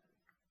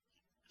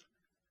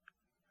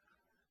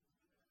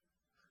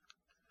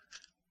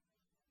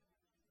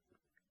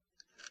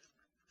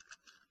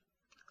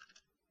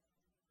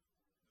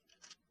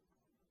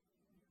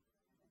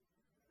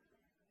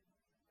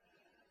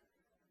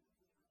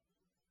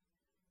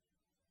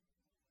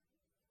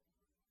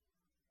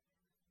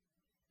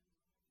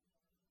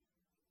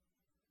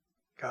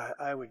 God,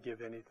 I would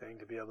give anything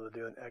to be able to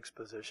do an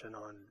exposition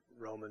on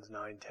Romans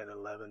 9, 10,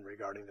 11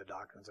 regarding the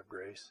doctrines of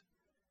grace,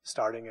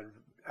 starting in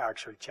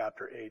actually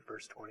chapter 8,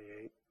 verse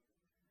 28.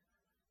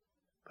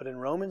 But in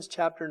Romans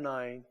chapter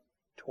 9,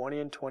 20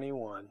 and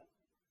 21,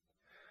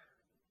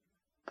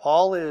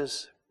 Paul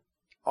is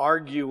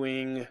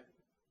arguing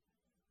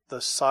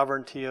the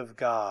sovereignty of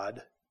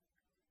God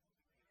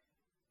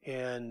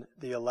in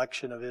the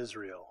election of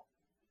Israel.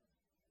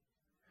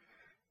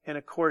 And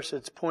of course,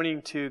 it's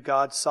pointing to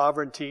God's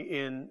sovereignty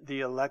in the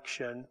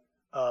election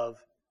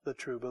of the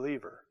true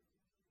believer.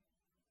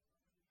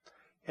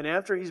 And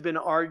after he's been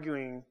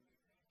arguing,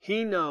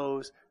 he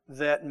knows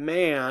that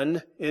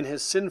man, in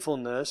his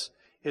sinfulness,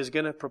 is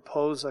going to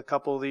propose a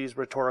couple of these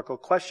rhetorical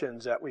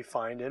questions that we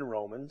find in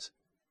Romans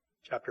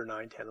chapter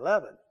 9, 10,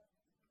 11.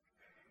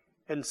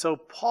 And so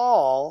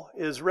Paul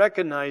is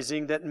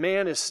recognizing that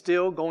man is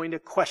still going to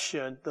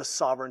question the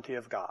sovereignty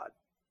of God.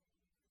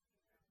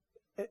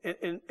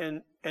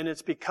 And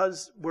it's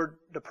because we're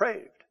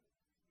depraved.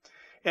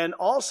 And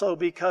also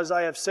because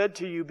I have said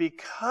to you,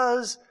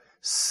 because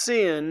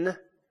sin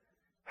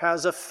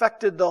has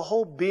affected the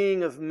whole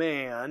being of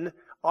man,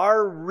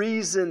 our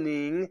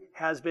reasoning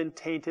has been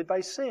tainted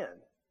by sin.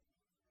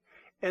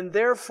 And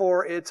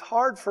therefore, it's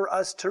hard for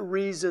us to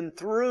reason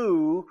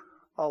through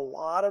a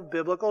lot of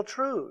biblical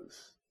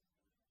truths.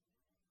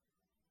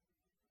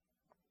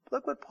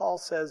 Look what Paul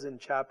says in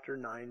chapter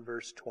 9,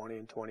 verse 20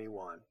 and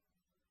 21.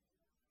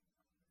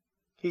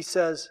 He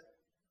says,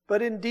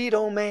 "But indeed,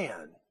 O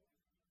man,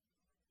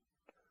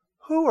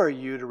 who are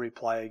you to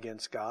reply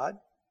against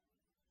God?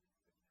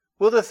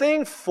 Will the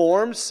thing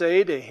formed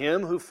say to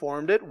him who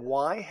formed it,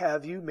 'Why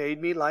have you made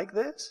me like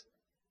this?'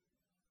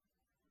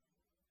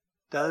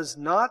 Does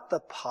not the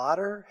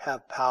potter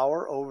have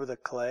power over the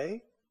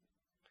clay,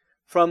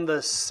 from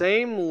the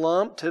same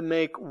lump to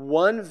make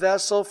one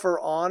vessel for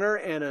honor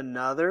and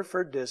another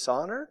for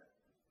dishonor?"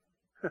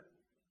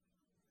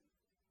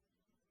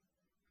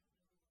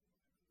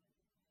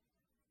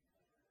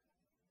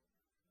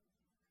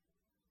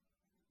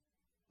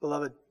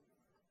 Beloved,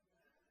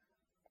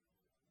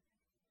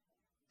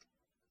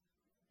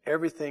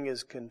 everything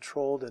is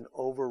controlled and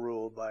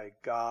overruled by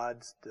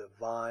God's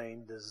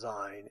divine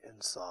design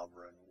and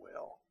sovereign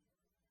will.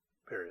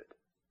 Period.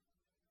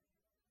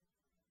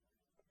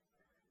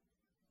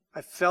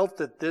 I felt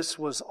that this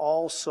was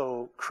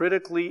also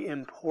critically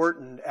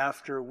important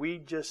after we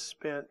just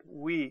spent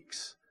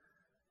weeks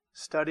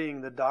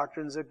studying the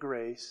doctrines of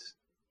grace,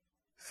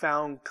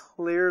 found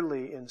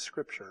clearly in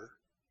Scripture.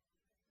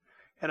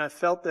 And I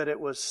felt that it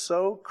was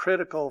so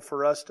critical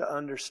for us to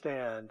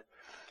understand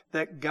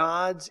that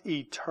God's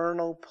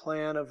eternal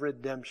plan of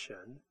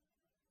redemption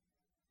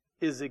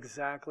is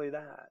exactly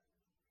that.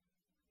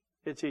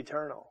 It's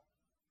eternal.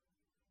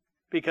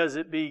 Because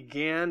it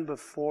began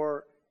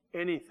before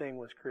anything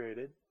was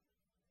created.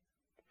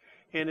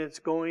 And it's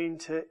going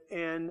to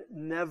end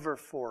never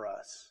for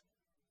us.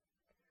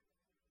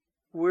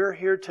 We're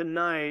here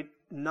tonight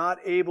not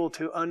able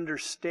to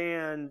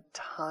understand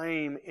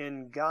time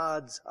in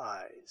God's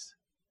eyes.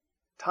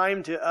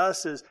 Time to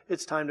us is,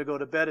 it's time to go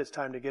to bed, it's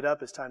time to get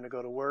up, it's time to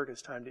go to work,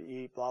 it's time to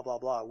eat, blah, blah,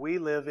 blah. We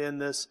live in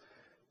this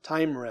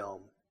time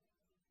realm.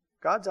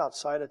 God's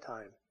outside of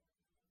time.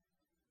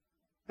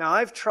 Now,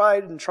 I've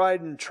tried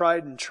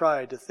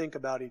to think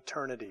about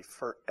eternity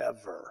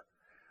forever.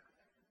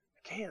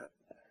 I can't.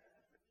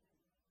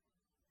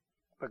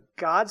 But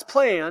God's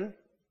plan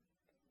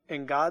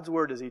and God's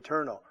Word is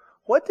eternal.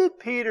 What did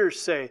Peter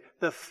say?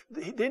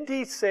 Didn't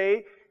he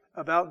say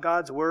about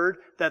God's Word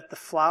that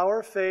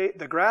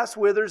the grass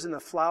withers and the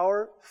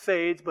flower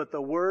fades, but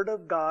the Word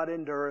of God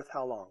endureth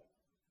how long?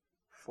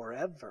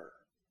 Forever.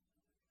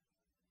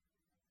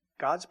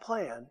 God's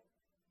plan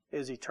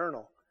is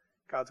eternal.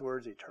 God's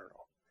Word is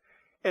eternal.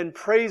 And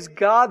praise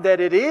God that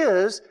it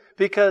is,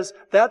 because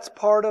that's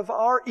part of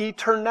our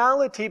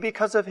eternality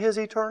because of His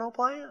eternal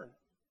plan.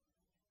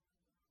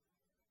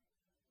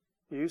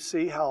 You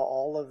see how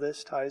all of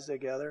this ties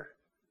together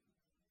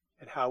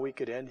and how we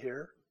could end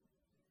here?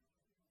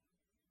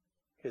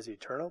 His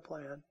eternal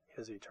plan,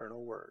 His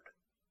eternal Word.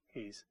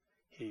 He's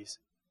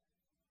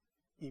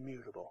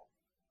immutable,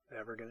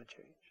 never going to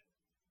change.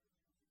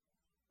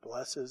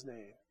 Bless His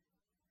name,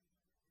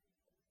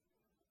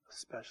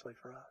 especially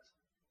for us.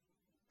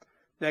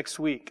 Next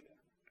week,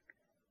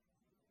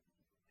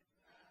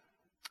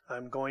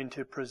 I'm going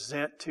to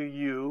present to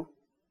you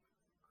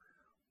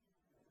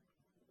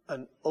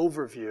an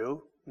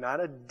overview, not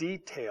a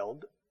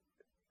detailed,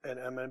 and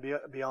I'm going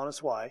to be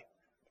honest why.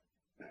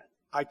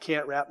 I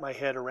can't wrap my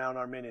head around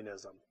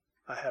Arminianism.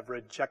 I have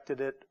rejected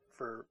it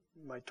for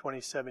my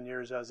 27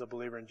 years as a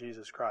believer in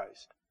Jesus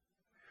Christ.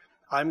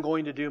 I'm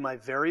going to do my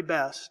very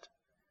best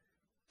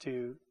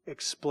to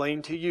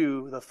explain to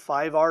you the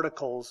 5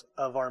 articles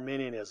of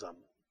Arminianism.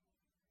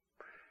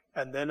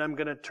 And then I'm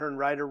going to turn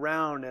right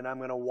around and I'm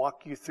going to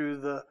walk you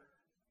through the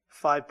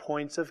 5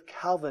 points of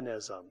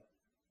Calvinism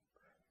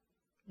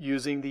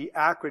using the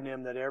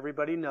acronym that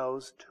everybody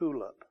knows,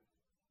 TULIP.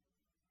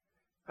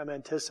 I'm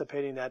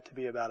anticipating that to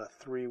be about a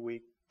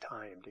 3-week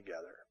time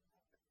together.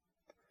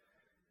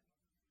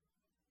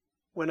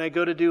 When I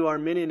go to do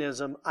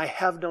Arminianism, I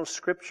have no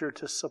scripture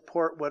to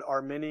support what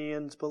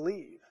Arminians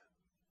believe.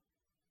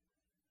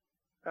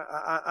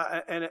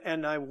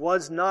 And I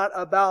was not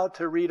about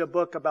to read a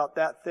book about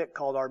that thick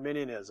called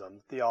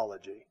Arminianism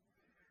Theology.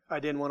 I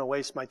didn't want to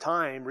waste my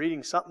time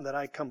reading something that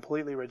I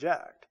completely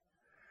reject.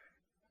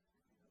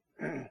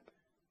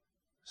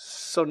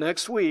 So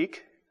next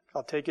week,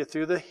 I'll take you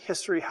through the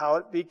history, how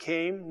it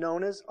became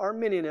known as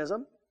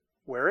Arminianism,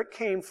 where it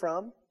came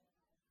from,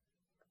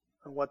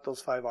 and what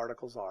those 5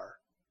 articles are.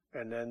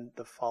 And then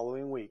the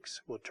following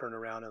weeks, we'll turn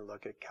around and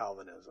look at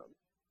Calvinism.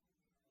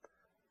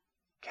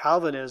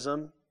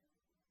 Calvinism,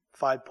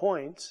 5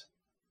 points,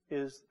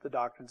 is the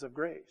doctrines of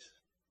grace.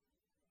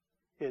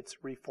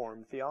 It's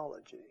Reformed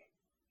theology,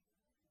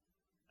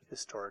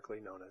 historically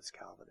known as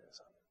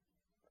Calvinism.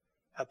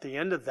 At the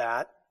end of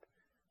that,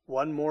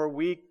 one more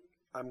week,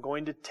 I'm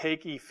going to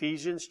take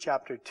Ephesians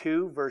chapter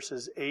 2,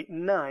 verses 8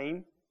 and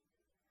 9,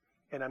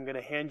 and I'm going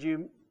to hand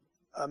you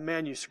a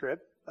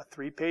manuscript, a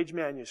 3-page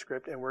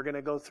manuscript, and we're going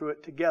to go through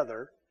it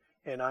together,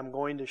 and I'm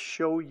going to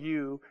show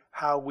you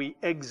how we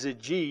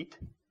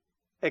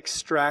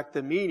extract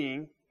the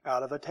meaning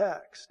out of a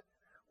text.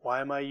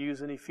 Why am I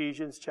using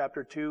Ephesians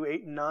chapter 2,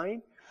 8 and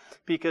 9?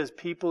 because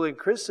people in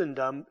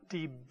Christendom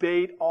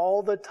debate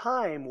all the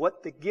time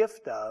what the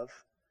gift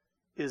of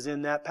is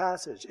in that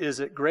passage. Is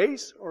it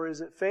grace, or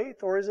is it faith,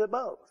 or is it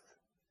both?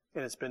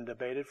 And it's been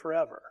debated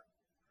forever.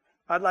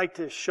 I'd like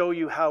to show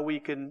you how we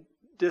can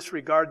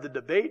disregard the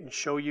debate and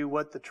show you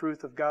what the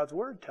truth of God's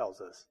Word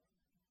tells us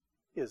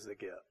is the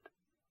gift.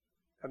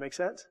 That make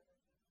sense?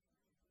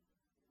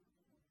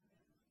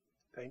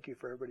 Thank you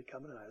for everybody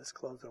coming tonight. Let's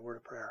close with a word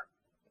of prayer.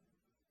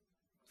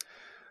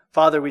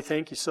 Father, we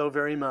thank you so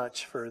very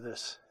much for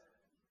this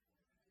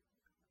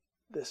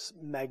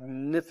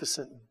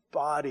magnificent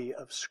body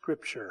of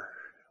Scripture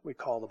we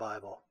call the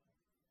Bible.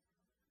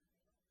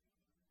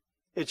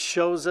 It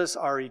shows us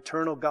our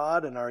eternal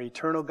God and our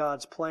eternal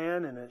God's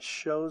plan, and it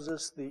shows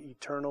us the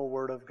eternal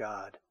Word of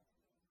God.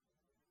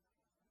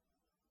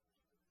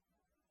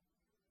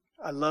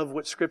 I love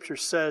what Scripture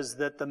says,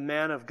 that the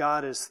man of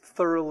God is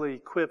thoroughly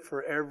equipped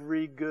for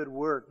every good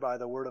work by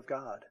the Word of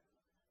God.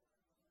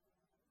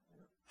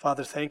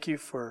 Father, thank you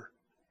for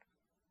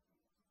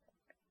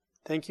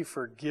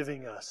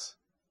giving us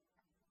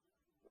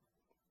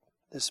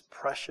this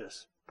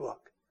precious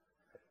book.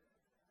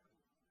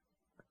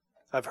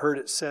 I've heard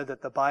it said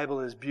that the Bible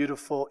is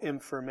beautiful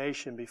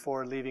information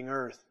before leaving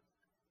earth.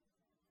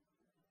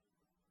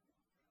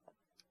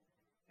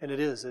 And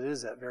it is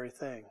that very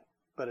thing,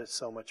 but it's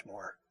so much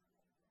more.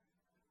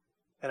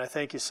 And I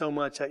thank you so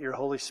much that your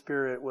Holy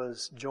Spirit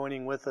was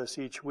joining with us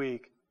each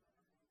week,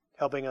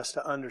 helping us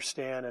to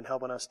understand and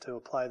helping us to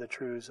apply the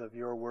truths of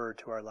your Word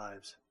to our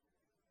lives.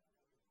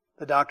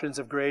 The doctrines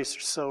of grace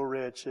are so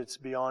rich, it's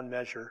beyond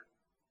measure.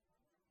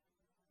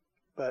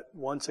 But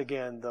once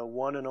again, the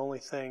one and only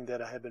thing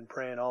that I have been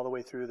praying all the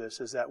way through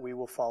this is that we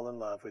will fall in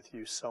love with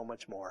you so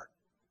much more.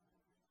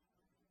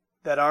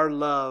 That our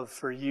love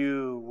for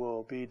you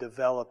will be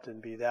developed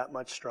and be that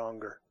much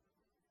stronger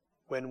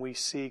when we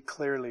see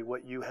clearly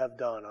what you have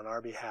done on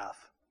our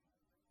behalf.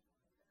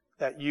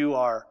 That you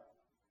are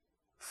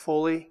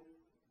fully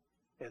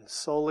and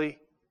solely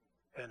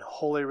and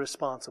wholly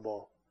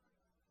responsible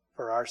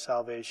for our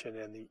salvation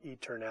and the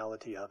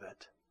eternality of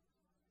it.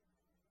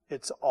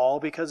 It's all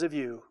because of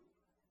you.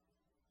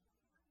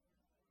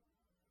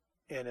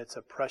 And it's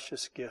a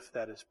precious gift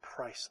that is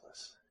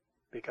priceless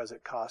because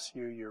it costs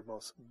you your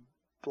most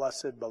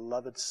blessed,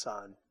 beloved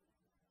Son,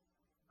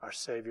 our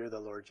Savior, the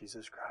Lord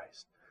Jesus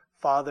Christ.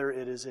 Father,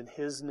 it is in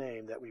His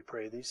name that we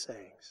pray these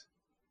things.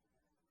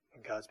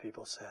 And God's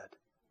people said,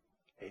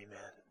 Amen.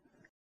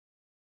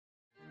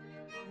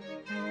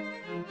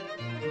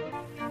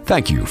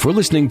 Thank you for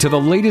listening to the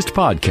latest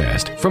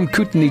podcast from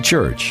Kootenai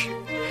Church.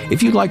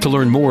 If you'd like to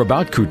learn more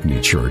about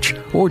Kootenai Church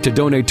or to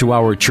donate to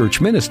our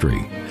church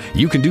ministry,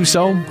 you can do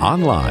so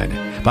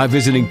online by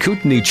visiting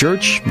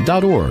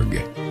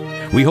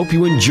kootenaichurch.org. We hope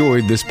you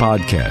enjoyed this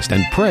podcast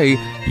and pray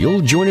you'll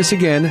join us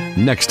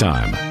again next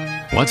time.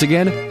 Once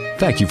again,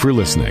 thank you for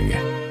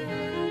listening.